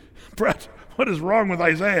thee. Brett, what is wrong with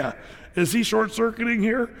Isaiah? Is he short-circuiting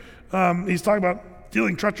here? He's talking about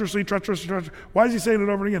dealing treacherously. Why is he saying it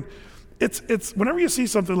over and again? It's whenever you see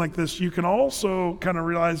something like this, you can also kind of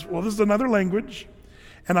realize, well, this is another language,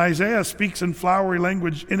 and Isaiah speaks in flowery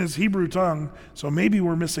language in his Hebrew tongue, so maybe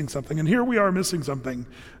we're missing something. And here we are missing something.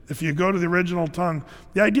 If you go to the original tongue,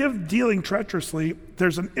 the idea of dealing treacherously,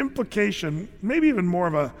 there's an implication, maybe even more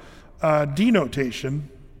of a denotation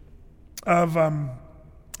of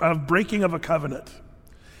breaking of a covenant.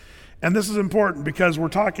 And this is important because we're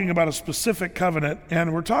talking about a specific covenant,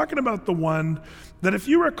 and we're talking about the one that, if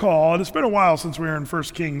you recall, and it's been a while since we were in 1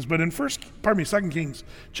 Kings, but in 2 Kings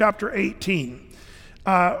chapter 18,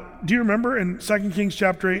 do you remember in 2 Kings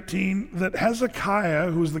chapter 18 that Hezekiah,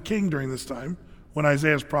 who was the king during this time, when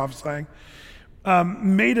Isaiah is prophesying,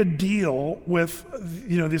 made a deal with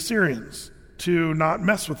the Assyrians to not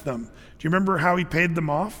mess with them. Do you remember how he paid them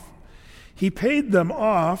off? He paid them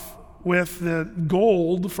off with the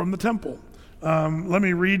gold from the temple. Let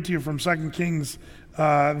me read to you from 2 Kings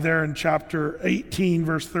there in chapter 18,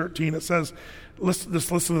 verse 13. It says,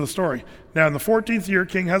 just listen to the story. Now in the 14th year,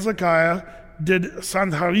 King Hezekiah did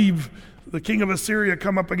Sanherib, the king of Assyria,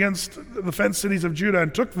 come up against the fenced cities of Judah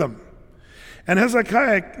and took them. And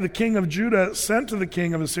Hezekiah, the king of Judah, sent to the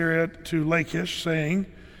king of Assyria to Lachish, saying,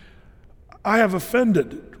 I have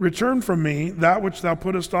offended. Return from me that which thou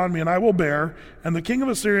puttest on me, and I will bear. And the king of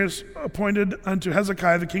Assyria appointed unto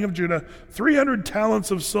Hezekiah, the king of Judah, 300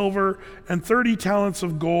 talents of silver and 30 talents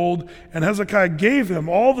of gold. And Hezekiah gave him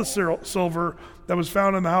all the silver that was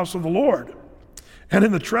found in the house of the Lord and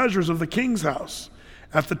in the treasures of the king's house.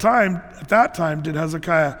 At that time did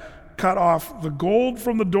Hezekiah cut off the gold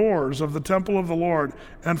from the doors of the temple of the Lord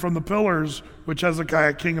and from the pillars which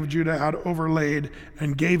Hezekiah, king of Judah, had overlaid,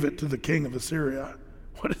 and gave it to the king of Assyria.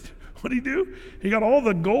 What did he do? He got all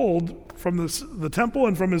the gold from the temple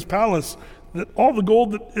and from his palace, all the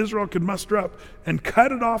gold that Israel could muster up, and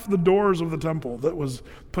cut it off the doors of the temple that was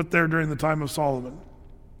put there during the time of Solomon.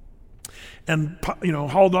 And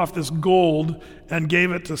hauled off this gold and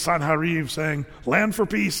gave it to Sanherib, saying, land for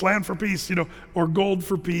peace, or gold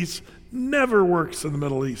for peace. Never works in the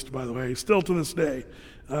Middle East, by the way, still to this day.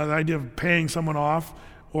 The idea of paying someone off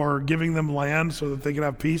or giving them land so that they can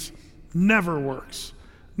have peace never works.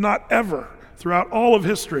 Not ever. Throughout all of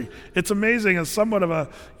history. It's amazing, as somewhat of a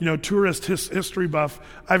tourist history buff,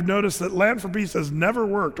 I've noticed that land for peace has never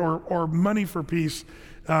worked, or money for peace.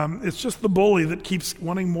 It's just the bully that keeps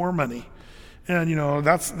wanting more money. And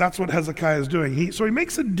that's what Hezekiah is doing. So he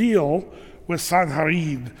makes a deal with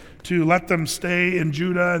Sanherib to let them stay in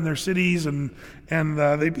Judah and their cities, and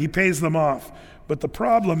he pays them off. But the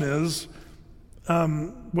problem is,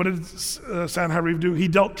 what did Sanherib do? He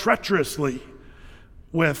dealt treacherously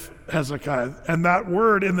with Hezekiah. And that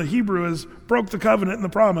word in the Hebrew is broke the covenant and the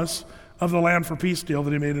promise of the land for peace deal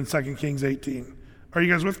that he made in 2 Kings 18. Are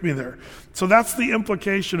you guys with me there? So that's the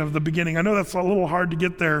implication of the beginning. I know that's a little hard to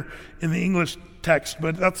get there in the English text,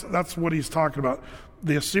 but that's what he's talking about.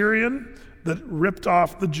 The Assyrian that ripped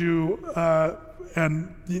off the Jew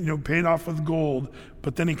and paid off with gold,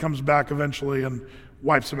 but then he comes back eventually and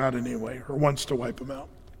wipes him out anyway, or wants to wipe him out.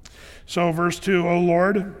 So verse 2, O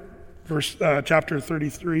Lord, chapter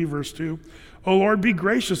 33, verse 2, O Lord, be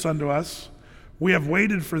gracious unto us. We have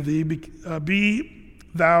waited for thee. Be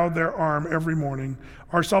thou their arm every morning,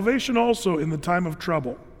 our salvation also in the time of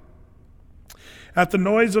trouble. At the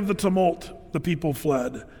noise of the tumult, the people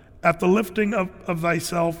fled. At the lifting of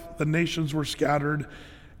thyself, the nations were scattered,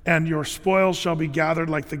 and your spoils shall be gathered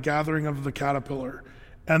like the gathering of the caterpillar,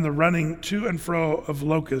 and the running to and fro of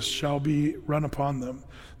locusts shall be run upon them.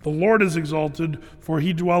 The Lord is exalted, for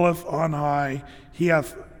he dwelleth on high. He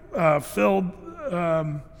hath filled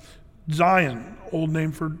Zion, old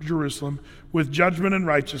name for Jerusalem, with judgment and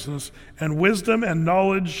righteousness, and wisdom and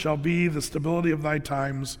knowledge shall be the stability of thy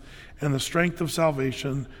times, and the strength of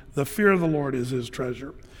salvation. The fear of the Lord is his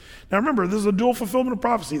treasure. Now remember, this is a dual fulfillment of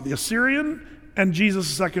prophecy. The Assyrian and Jesus'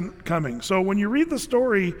 second coming. So when you read the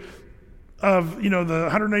story of, the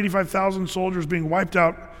 185,000 soldiers being wiped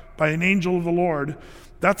out by an angel of the Lord,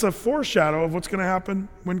 that's a foreshadow of what's going to happen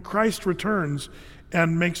when Christ returns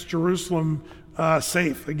and makes Jerusalem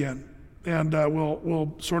safe again, and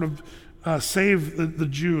will sort of save the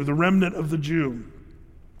Jew, the remnant of the Jew,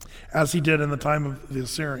 as he did in the time of the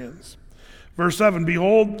Assyrians. Verse 7,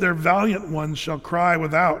 behold, their valiant ones shall cry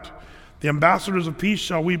without. The ambassadors of peace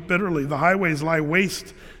shall weep bitterly. The highways lie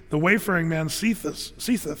waste. The wayfaring man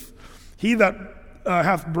ceaseth. He that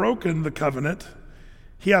hath broken the covenant,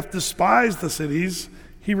 he hath despised the cities.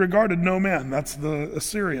 He regarded no man. That's the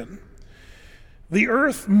Assyrian. The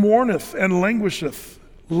earth mourneth and languisheth.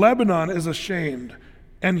 Lebanon is ashamed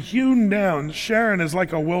and hewn down. Sharon is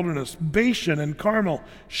like a wilderness. Bashan and Carmel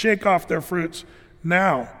shake off their fruits.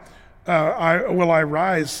 Now will I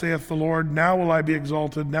rise, saith the Lord. Now will I be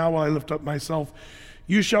exalted. Now will I lift up myself.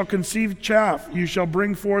 You shall conceive chaff. You shall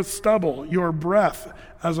bring forth stubble. Your breath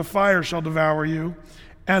as a fire shall devour you.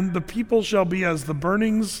 And the people shall be as the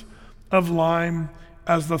burnings of lime.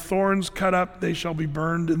 As the thorns cut up, they shall be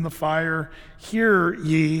burned in the fire. Hear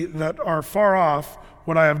ye that are far off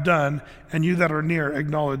what I have done, and you that are near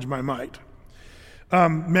acknowledge my might.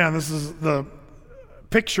 This is the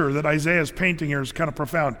picture that Isaiah is painting here is kind of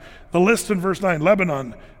profound. The list in verse 9,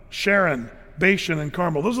 Lebanon, Sharon, Bashan, and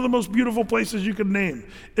Carmel. Those are the most beautiful places you could name.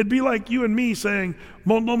 It'd be like you and me saying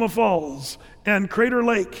Mount Loma Falls and Crater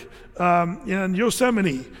Lake and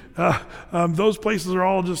Yosemite. Those places are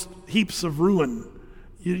all just heaps of ruin.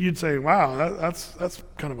 You'd say, wow, that's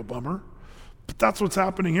kind of a bummer. But that's what's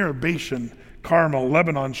happening here. Bashan, Carmel,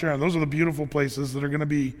 Lebanon, Sharon. Those are the beautiful places that are going to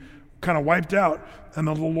be kind of wiped out. And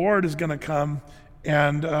the Lord is going to come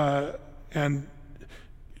and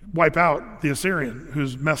wipe out the Assyrian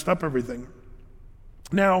who's messed up everything.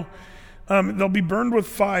 Now, they'll be burned with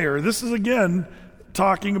fire. This is, again,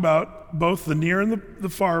 talking about both the near and the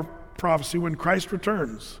far prophecy when Christ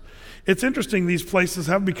returns. It's interesting, these places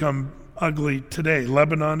have become ugly today.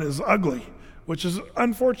 Lebanon is ugly, which is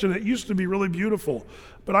unfortunate. It used to be really beautiful.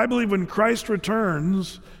 But I believe when Christ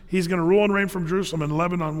returns, he's going to rule and reign from Jerusalem, and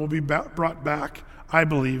Lebanon will be brought back, I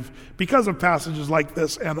believe, because of passages like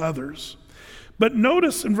this and others. But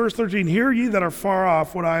notice in verse 13, hear ye that are far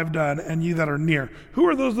off what I have done, and ye that are near. Who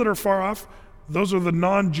are those that are far off? Those are the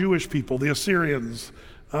non-Jewish people, the Assyrians,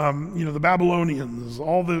 the Babylonians,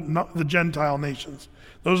 all the Gentile nations.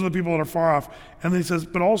 Those are the people that are far off. And then he says,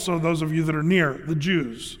 but also those of you that are near, the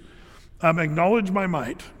Jews. Acknowledge my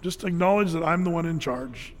might. Just acknowledge that I'm the one in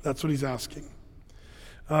charge. That's what he's asking.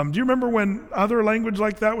 Do you remember when other language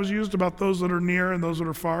like that was used about those that are near and those that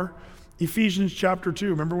are far? Ephesians chapter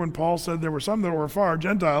 2. Remember when Paul said there were some that were far,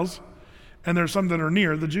 Gentiles, and there's some that are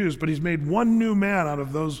near, the Jews, but he's made one new man out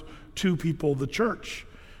of those two people, the church.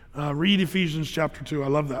 Read Ephesians chapter 2. I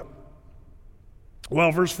love that.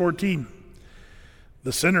 Well, verse 14.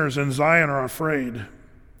 The sinners in Zion are afraid.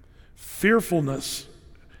 Fearfulness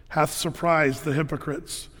hath surprised the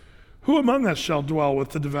hypocrites. Who among us shall dwell with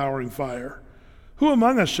the devouring fire? Who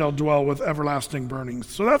among us shall dwell with everlasting burnings?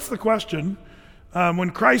 So that's the question. When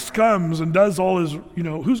Christ comes and does all his,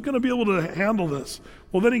 who's going to be able to handle this?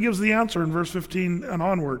 Well, then he gives the answer in verse 15 and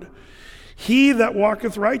onward. He that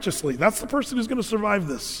walketh righteously, that's the person who's going to survive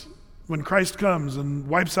this. When Christ comes and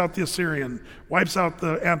wipes out the Assyrian, wipes out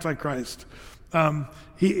the Antichrist.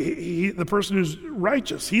 The person who's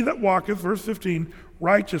righteous, he that walketh, verse 15,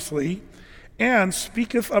 righteously, and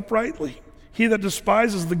speaketh uprightly. He that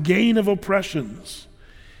despises the gain of oppressions,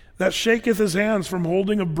 that shaketh his hands from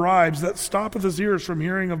holding of bribes, that stoppeth his ears from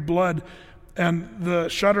hearing of blood, and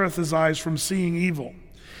shuttereth his eyes from seeing evil.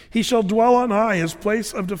 He shall dwell on high. His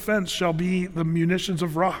place of defense shall be the munitions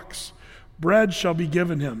of rocks. Bread shall be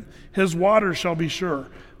given him. His water shall be sure.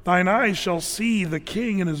 Thine eyes shall see the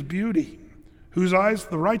king in his beauty. Whose eyes?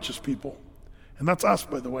 The righteous people. And that's us,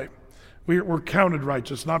 by the way. We're counted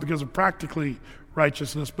righteous, not because of practically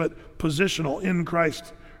righteousness, but positional in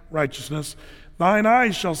Christ righteousness. Thine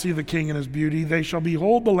eyes shall see the king in his beauty. They shall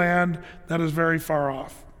behold the land that is very far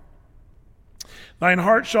off. Thine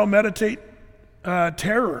heart shall meditate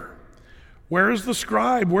terror. Where is the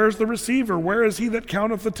scribe? Where is the receiver? Where is he that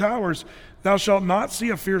counteth the towers? Thou shalt not see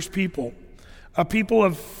a fierce people, a people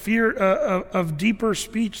of fear, of deeper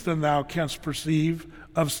speech than thou canst perceive,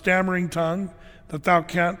 of stammering tongue that thou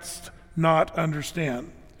canst not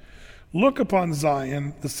understand. Look upon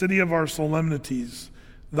Zion, the city of our solemnities.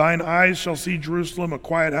 Thine eyes shall see Jerusalem, a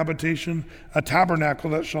quiet habitation, a tabernacle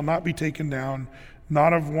that shall not be taken down.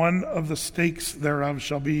 Not of one of the stakes thereof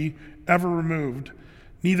shall be ever removed,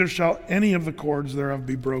 neither shall any of the cords thereof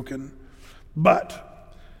be broken.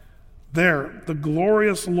 But There the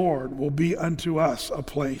glorious Lord will be unto us a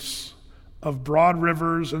place of broad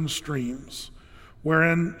rivers and streams,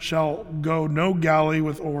 wherein shall go no galley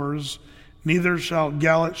with oars, neither shall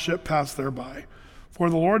gallant ship pass thereby. For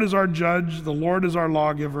the Lord is our judge, the Lord is our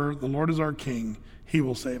lawgiver, the Lord is our king. He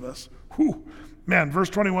will save us. Whew. Man, verse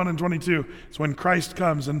 21 and 22 is when Christ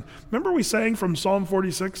comes. And remember we sang from Psalm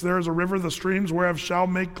 46, there is a river, the streams whereof shall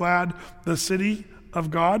make glad the city of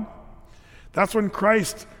God. That's when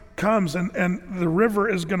Christ comes and the river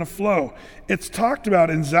is going to flow. It's talked about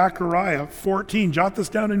in Zechariah 14. Jot this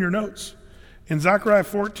down in your notes. In Zechariah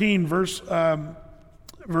 14, verse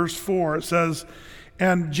 4, it says,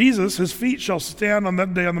 and Jesus, his feet shall stand on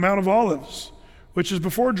that day on the Mount of Olives, which is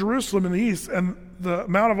before Jerusalem in the east, and the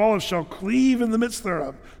Mount of Olives shall cleave in the midst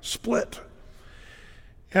thereof, split,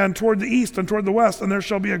 and toward the east and toward the west, and there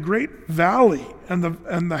shall be a great valley, and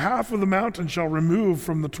the half of the mountain shall remove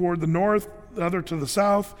from toward the north, the other to the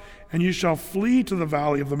south, and you shall flee to the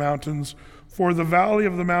valley of the mountains, for the valley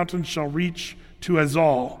of the mountains shall reach to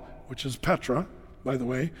Azal, which is Petra, by the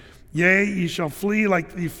way. Yea, ye shall flee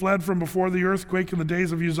like ye fled from before the earthquake in the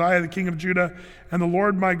days of Uzziah the king of Judah, and the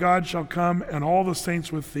Lord my God shall come, and all the saints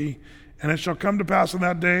with thee. And it shall come to pass in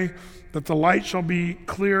that day that the light shall be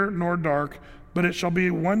clear nor dark, but it shall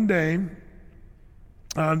be one day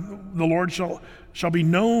the Lord shall be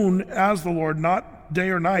known as the Lord, not day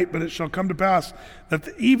or night, but it shall come to pass that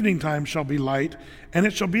the evening time shall be light. And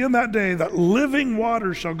it shall be in that day that living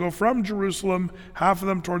waters shall go from Jerusalem, half of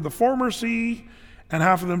them toward the former sea, and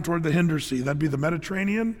half of them toward the hinder sea. That'd be the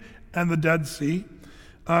Mediterranean and the Dead Sea.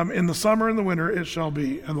 In the summer and the winter it shall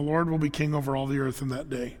be, and the Lord will be king over all the earth in that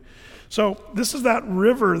day. So this is that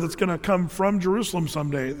river that's going to come from Jerusalem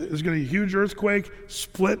someday. There's going to be a huge earthquake,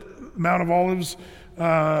 split Mount of Olives,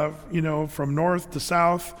 from north to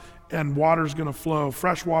south, and water's going to flow.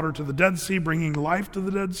 Fresh water to the Dead Sea, bringing life to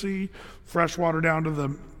the Dead Sea, fresh water down to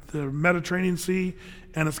the Mediterranean Sea,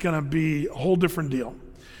 and it's going to be a whole different deal.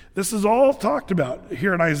 This is all talked about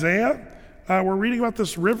here in Isaiah. We're reading about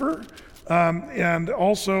this river, and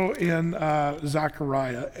also in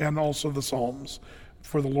Zechariah, and also the Psalms.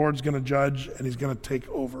 For the Lord's going to judge, and he's going to take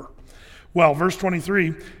over. Well, verse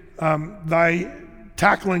 23, thy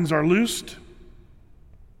tacklings are loosed.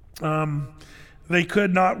 They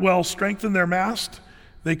could not well strengthen their mast.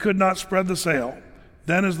 They could not spread the sail.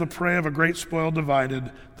 Then is the prey of a great spoil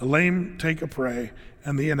divided. The lame take a prey,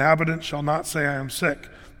 and the inhabitant shall not say, I am sick.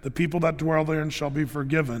 The people that dwell therein shall be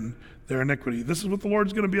forgiven their iniquity. This is what the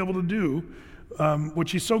Lord's going to be able to do,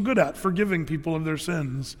 which he's so good at, forgiving people of their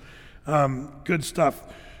sins. Good stuff.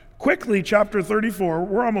 Quickly, chapter 34.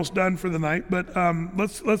 We're almost done for the night, but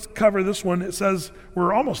let's cover this one. It says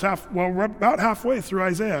we're about halfway through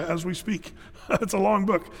Isaiah as we speak. It's a long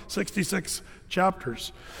book, 66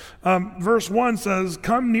 chapters. Verse 1 says,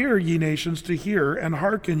 come near, ye nations, to hear, and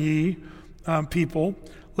hearken, ye people.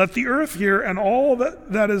 Let the earth hear, and all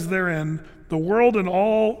that is therein, the world and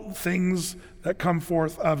all things that come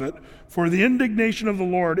forth of it. For the indignation of the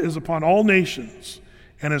Lord is upon all nations,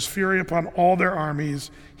 and his fury upon all their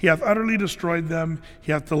armies. He hath utterly destroyed them.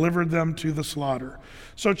 He hath delivered them to the slaughter.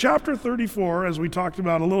 So chapter 34, as we talked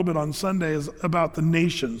about a little bit on Sunday, is about the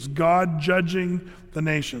nations, God judging the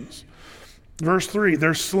nations. Verse 3,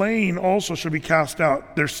 their slain also shall be cast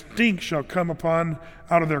out. Their stink shall come upon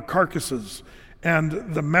out of their carcasses,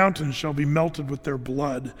 and the mountains shall be melted with their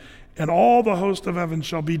blood. And all the host of heaven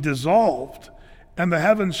shall be dissolved, and the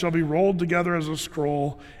heavens shall be rolled together as a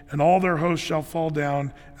scroll, and all their hosts shall fall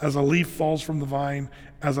down as a leaf falls from the vine,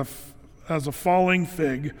 as a falling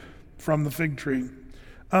fig from the fig tree.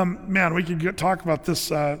 We could talk about this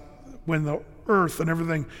when the earth and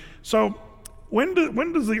everything. So when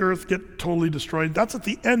does the earth get totally destroyed? That's at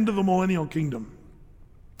the end of the millennial kingdom.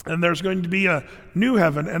 And there's going to be a new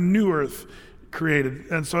heaven and new earth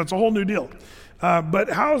created. And so it's a whole new deal. But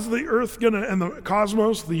how's the earth and the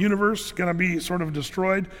cosmos, the universe, going to be sort of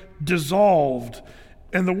destroyed? Dissolved.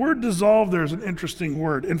 And the word dissolved there is an interesting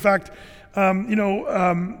word. In fact,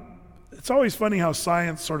 it's always funny how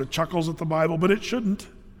science sort of chuckles at the Bible, but it shouldn't.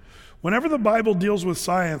 Whenever the Bible deals with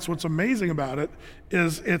science, what's amazing about it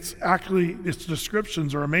is its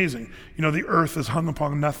descriptions are amazing. The earth is hung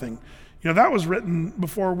upon nothing. That was written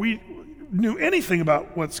before we knew anything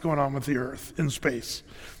about what's going on with the earth in space.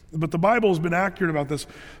 But the Bible has been accurate about this.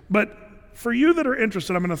 But for you that are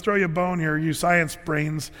interested, I'm going to throw you a bone here, you science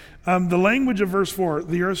brains. The language of verse 4,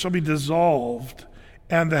 the earth shall be dissolved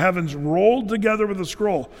and the heavens rolled together with a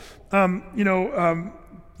scroll.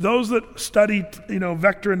 Those that study,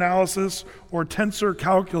 vector analysis or tensor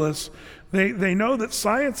calculus, they know that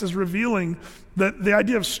science is revealing that the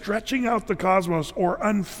idea of stretching out the cosmos or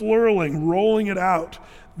unfurling, rolling it out,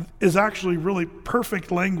 is actually really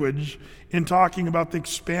perfect language in talking about the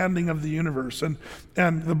expanding of the universe.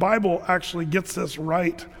 And the Bible actually gets this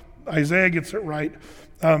right. Isaiah gets it right.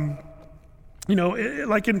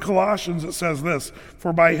 Like in Colossians, it says this: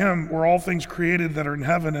 "For by him were all things created that are in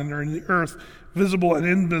heaven and are in the earth, visible and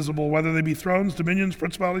invisible, whether they be thrones, dominions,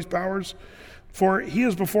 principalities, powers. For he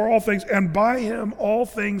is before all things, and by him all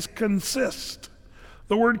things consist."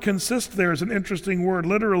 The word consist there is an interesting word,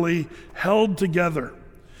 literally held together.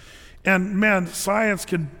 And man, science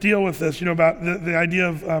could deal with this, about the idea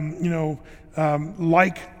of,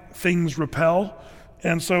 like things repel.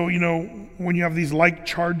 And so, when you have these like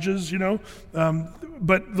charges,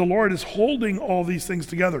 but the Lord is holding all these things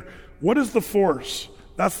together. What is the force?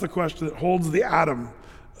 That's the question that holds the atom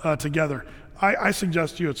together. I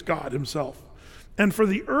suggest to you it's God himself. And for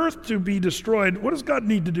the earth to be destroyed, what does God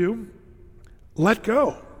need to do? Let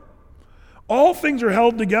go. All things are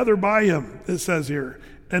held together by him, it says here,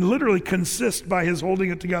 and literally consist by his holding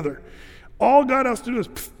it together. All God has to do is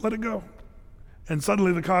let it go. And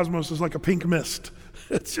suddenly the cosmos is like a pink mist.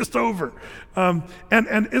 It's just over.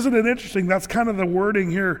 And isn't it interesting? That's kind of the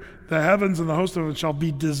wording here. The heavens and the host of it shall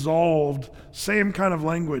be dissolved. Same kind of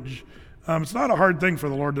language. It's not a hard thing for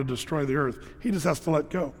the Lord to destroy the earth. He just has to let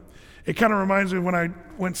go. It kind of reminds me when I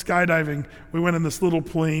went skydiving. We went in this little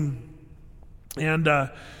plane.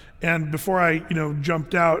 And before I,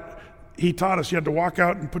 jumped out, he taught us you had to walk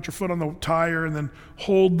out and put your foot on the tire and then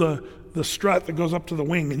hold the strut that goes up to the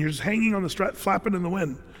wing. And you're just hanging on the strut, flapping in the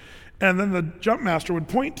wind. And then the jump master would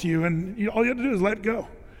point to you, and all you had to do is let go.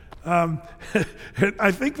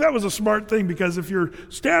 I think that was a smart thing, because if you're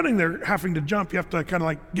standing there having to jump, you have to kind of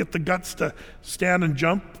like get the guts to stand and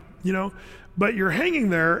jump, But you're hanging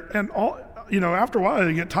there, and after a while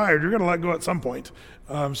you get tired. You're going to let go at some point.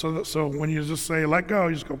 So when you just say let go,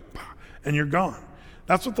 you just go, and you're gone.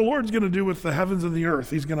 That's what the Lord's going to do with the heavens and the earth.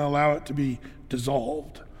 He's going to allow it to be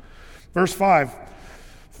dissolved. Verse 5.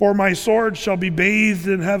 "For my sword shall be bathed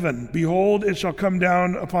in heaven. Behold, it shall come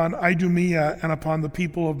down upon Idumea and upon the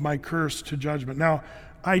people of my curse to judgment." Now,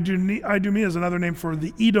 Idumea is another name for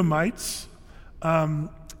the Edomites.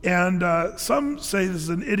 And some say this is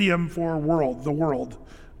an idiom for the world,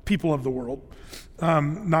 people of the world,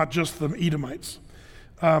 not just the Edomites.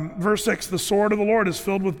 Verse 6, "The sword of the Lord is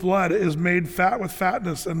filled with blood, it is made fat with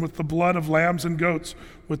fatness, and with the blood of lambs and goats,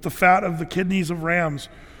 with the fat of the kidneys of rams.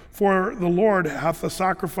 For the Lord hath a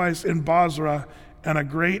sacrifice in Bozrah, and a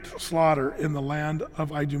great slaughter in the land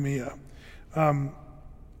of Idumea."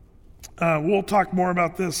 We'll talk more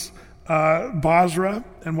about this, Bozrah,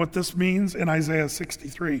 and what this means in Isaiah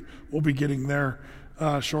 63. We'll be getting there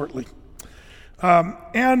shortly.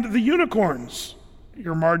 And the unicorns.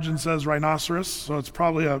 Your margin says rhinoceros, so it's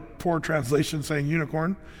probably a poor translation saying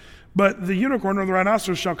unicorn. But the unicorn or the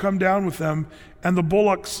rhinoceros shall come down with them, and the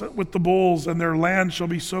bullocks with the bulls, and their land shall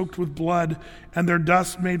be soaked with blood, and their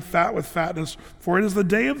dust made fat with fatness. For it is the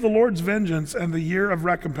day of the Lord's vengeance, and the year of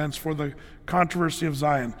recompense for the controversy of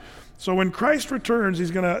Zion. So when Christ returns, he's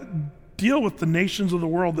going to deal with the nations of the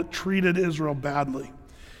world that treated Israel badly.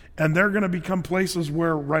 And they're going to become places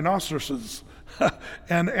where rhinoceroses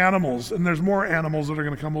and animals, and there's more animals that are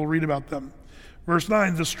going to come. We'll read about them. Verse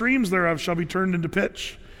 9, "The streams thereof shall be turned into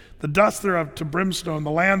pitch, the dust thereof to brimstone,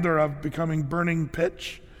 the land thereof becoming burning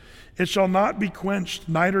pitch. It shall not be quenched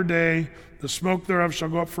night or day. The smoke thereof shall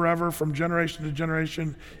go up forever, from generation to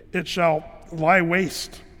generation. It shall lie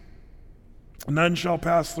waste. None shall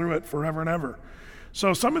pass through it forever and ever."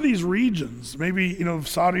 So some of these regions, maybe,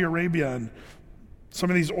 Saudi Arabia and some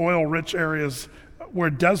of these oil-rich areas where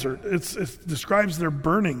desert, it describes their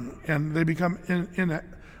burning, and they become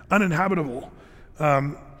uninhabitable.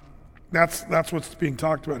 That's what's being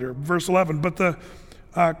talked about here. Verse 11, "But the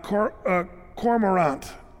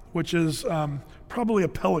cormorant," which is probably a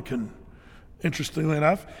pelican, interestingly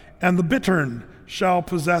enough, "and the bittern shall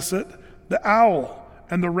possess it. The owl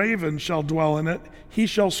and the raven shall dwell in it. He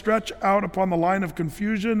shall stretch out upon the line of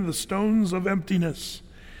confusion the stones of emptiness.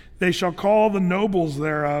 They shall call the nobles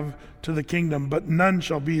thereof to the kingdom, but none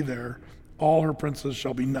shall be there. All her princes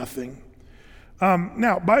shall be nothing."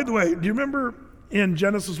 Now, by the way, do you remember in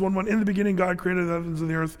Genesis 1:1, "In the beginning God created the heavens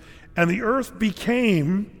and the earth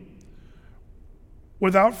became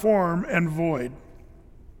without form and void."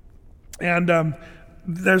 And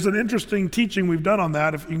there's an interesting teaching we've done on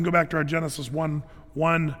that. If you can go back to our Genesis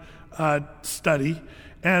 1:1 study.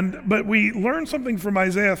 But we learned something from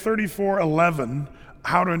Isaiah 34:11,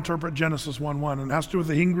 how to interpret Genesis 1:1, and it has to do with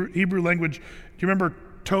the Hebrew language. Do you remember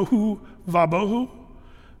tohu vabohu?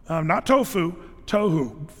 Not tofu,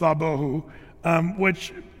 tohu vabohu.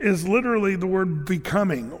 which is literally the word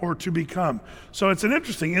becoming or to become. So it's an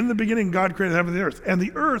interesting, in the beginning God created heaven and the earth, and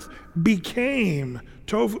the earth became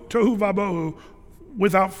tohu vabohu,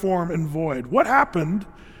 without form and void. What happened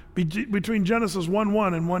between Genesis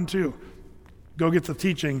 1:1 and 1:2? Go get the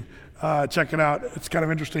teaching, check it out. It's kind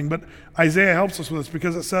of interesting. But Isaiah helps us with this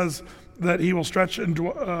because it says that he will stretch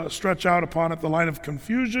out upon it the line of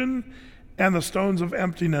confusion and the stones of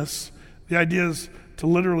emptiness. The idea is to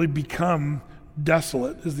literally become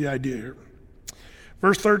desolate is the idea here.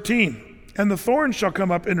 Verse 13, and the thorns shall come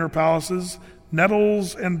up in her palaces,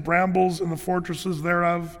 nettles and brambles in the fortresses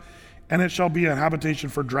thereof, and it shall be a habitation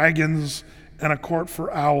for dragons and a court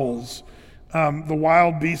for owls. The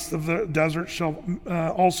wild beasts of the desert shall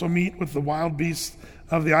also meet with the wild beasts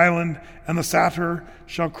of the island, and the satyr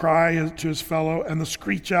shall cry to his fellow, and the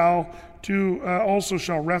screech owl too also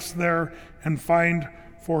shall rest there and find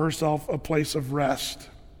for herself a place of rest.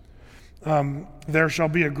 There shall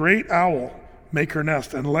be a great owl make her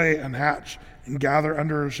nest and lay and hatch and gather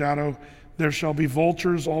under her shadow. There shall be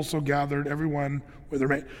vultures also gathered, everyone with her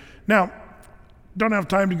mate. Now, don't have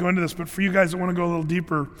time to go into this, but for you guys that want to go a little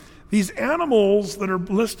deeper, these animals that are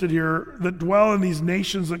listed here that dwell in these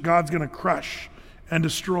nations that God's going to crush and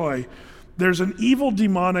destroy, there's an evil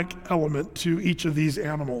demonic element to each of these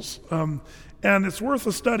animals. And it's worth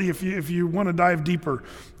a study if you want to dive deeper.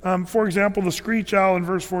 For example, the screech owl in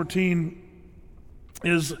verse 14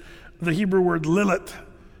 is the Hebrew word lilith,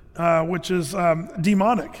 which is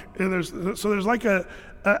demonic. There's like a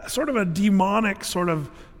sort of a demonic sort of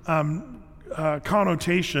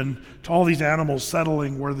connotation to all these animals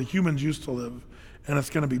settling where the humans used to live. And it's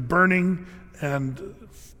going to be burning and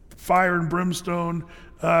fire and brimstone.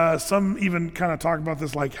 Some even kind of talk about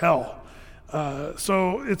this like hell.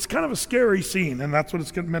 So it's kind of a scary scene, and that's what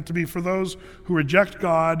it's meant to be for those who reject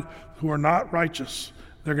God, who are not righteous.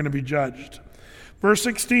 They're going to be judged. Verse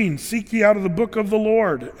 16, seek ye out of the book of the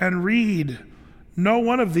Lord and read. No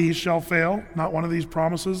one of these shall fail. Not one of these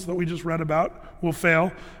promises that we just read about will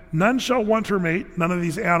fail. None shall want her mate. None of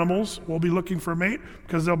these animals will be looking for a mate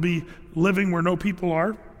because they'll be living where no people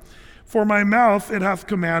are. For my mouth it hath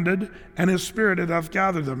commanded, and his spirit it hath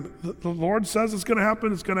gathered them. The Lord says it's going to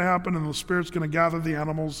happen, and the Spirit's going to gather the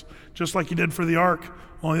animals, just like he did for the ark,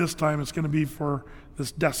 only this time it's going to be for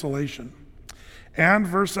this desolation. And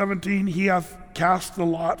verse 17, he hath cast the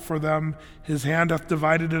lot for them, his hand hath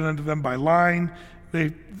divided it unto them by line.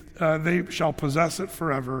 They shall possess it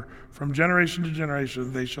forever. From generation to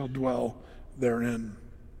generation they shall dwell therein.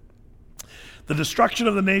 The destruction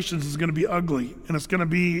of the nations is going to be ugly, and it's going to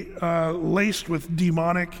be laced with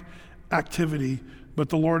demonic activity, but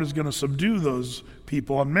the Lord is going to subdue those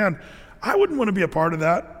people. And man, I wouldn't want to be a part of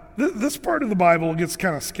that. This part of the Bible gets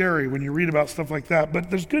kind of scary when you read about stuff like that, but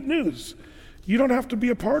there's good news. You don't have to be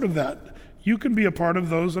a part of that. You can be a part of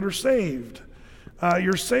those that are saved.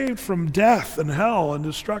 You're saved from death and hell and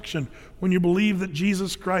destruction when you believe that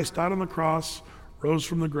Jesus Christ died on the cross, rose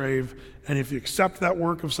from the grave, and if you accept that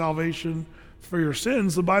work of salvation for your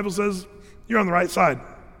sins, the Bible says you're on the right side.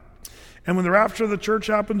 And when the rapture of the church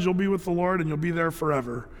happens, you'll be with the Lord and you'll be there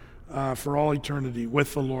forever, for all eternity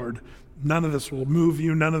with the Lord. None of this will move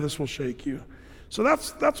you. None of this will shake you. So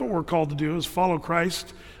that's what we're called to do, is follow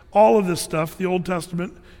Christ. All of this stuff, the Old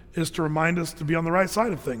Testament, is to remind us to be on the right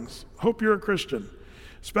side of things. Hope you're a Christian,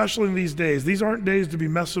 especially in these days. These aren't days to be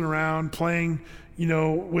messing around, playing,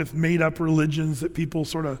 with made-up religions that people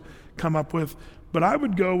sort of come up with. But I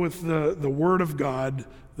would go with the Word of God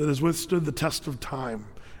that has withstood the test of time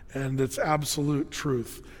and its absolute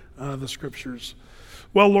truth, the Scriptures.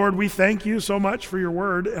 Well, Lord, we thank you so much for your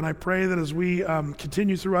Word, and I pray that as we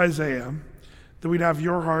continue through Isaiah, that we'd have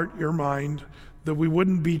your heart, your mind, that we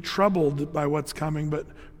wouldn't be troubled by what's coming, but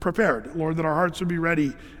prepared. Lord, that our hearts would be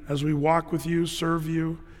ready as we walk with you, serve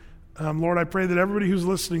you. Lord, I pray that everybody who's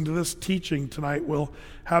listening to this teaching tonight will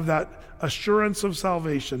have that assurance of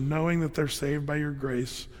salvation, knowing that they're saved by your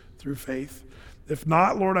grace through faith. If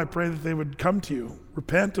not, Lord, I pray that they would come to you,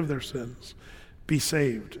 repent of their sins, be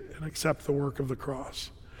saved, and accept the work of the cross.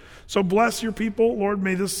 So bless your people. Lord,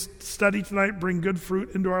 may this study tonight bring good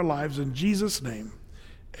fruit into our lives. In Jesus' name,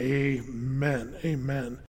 amen. Amen.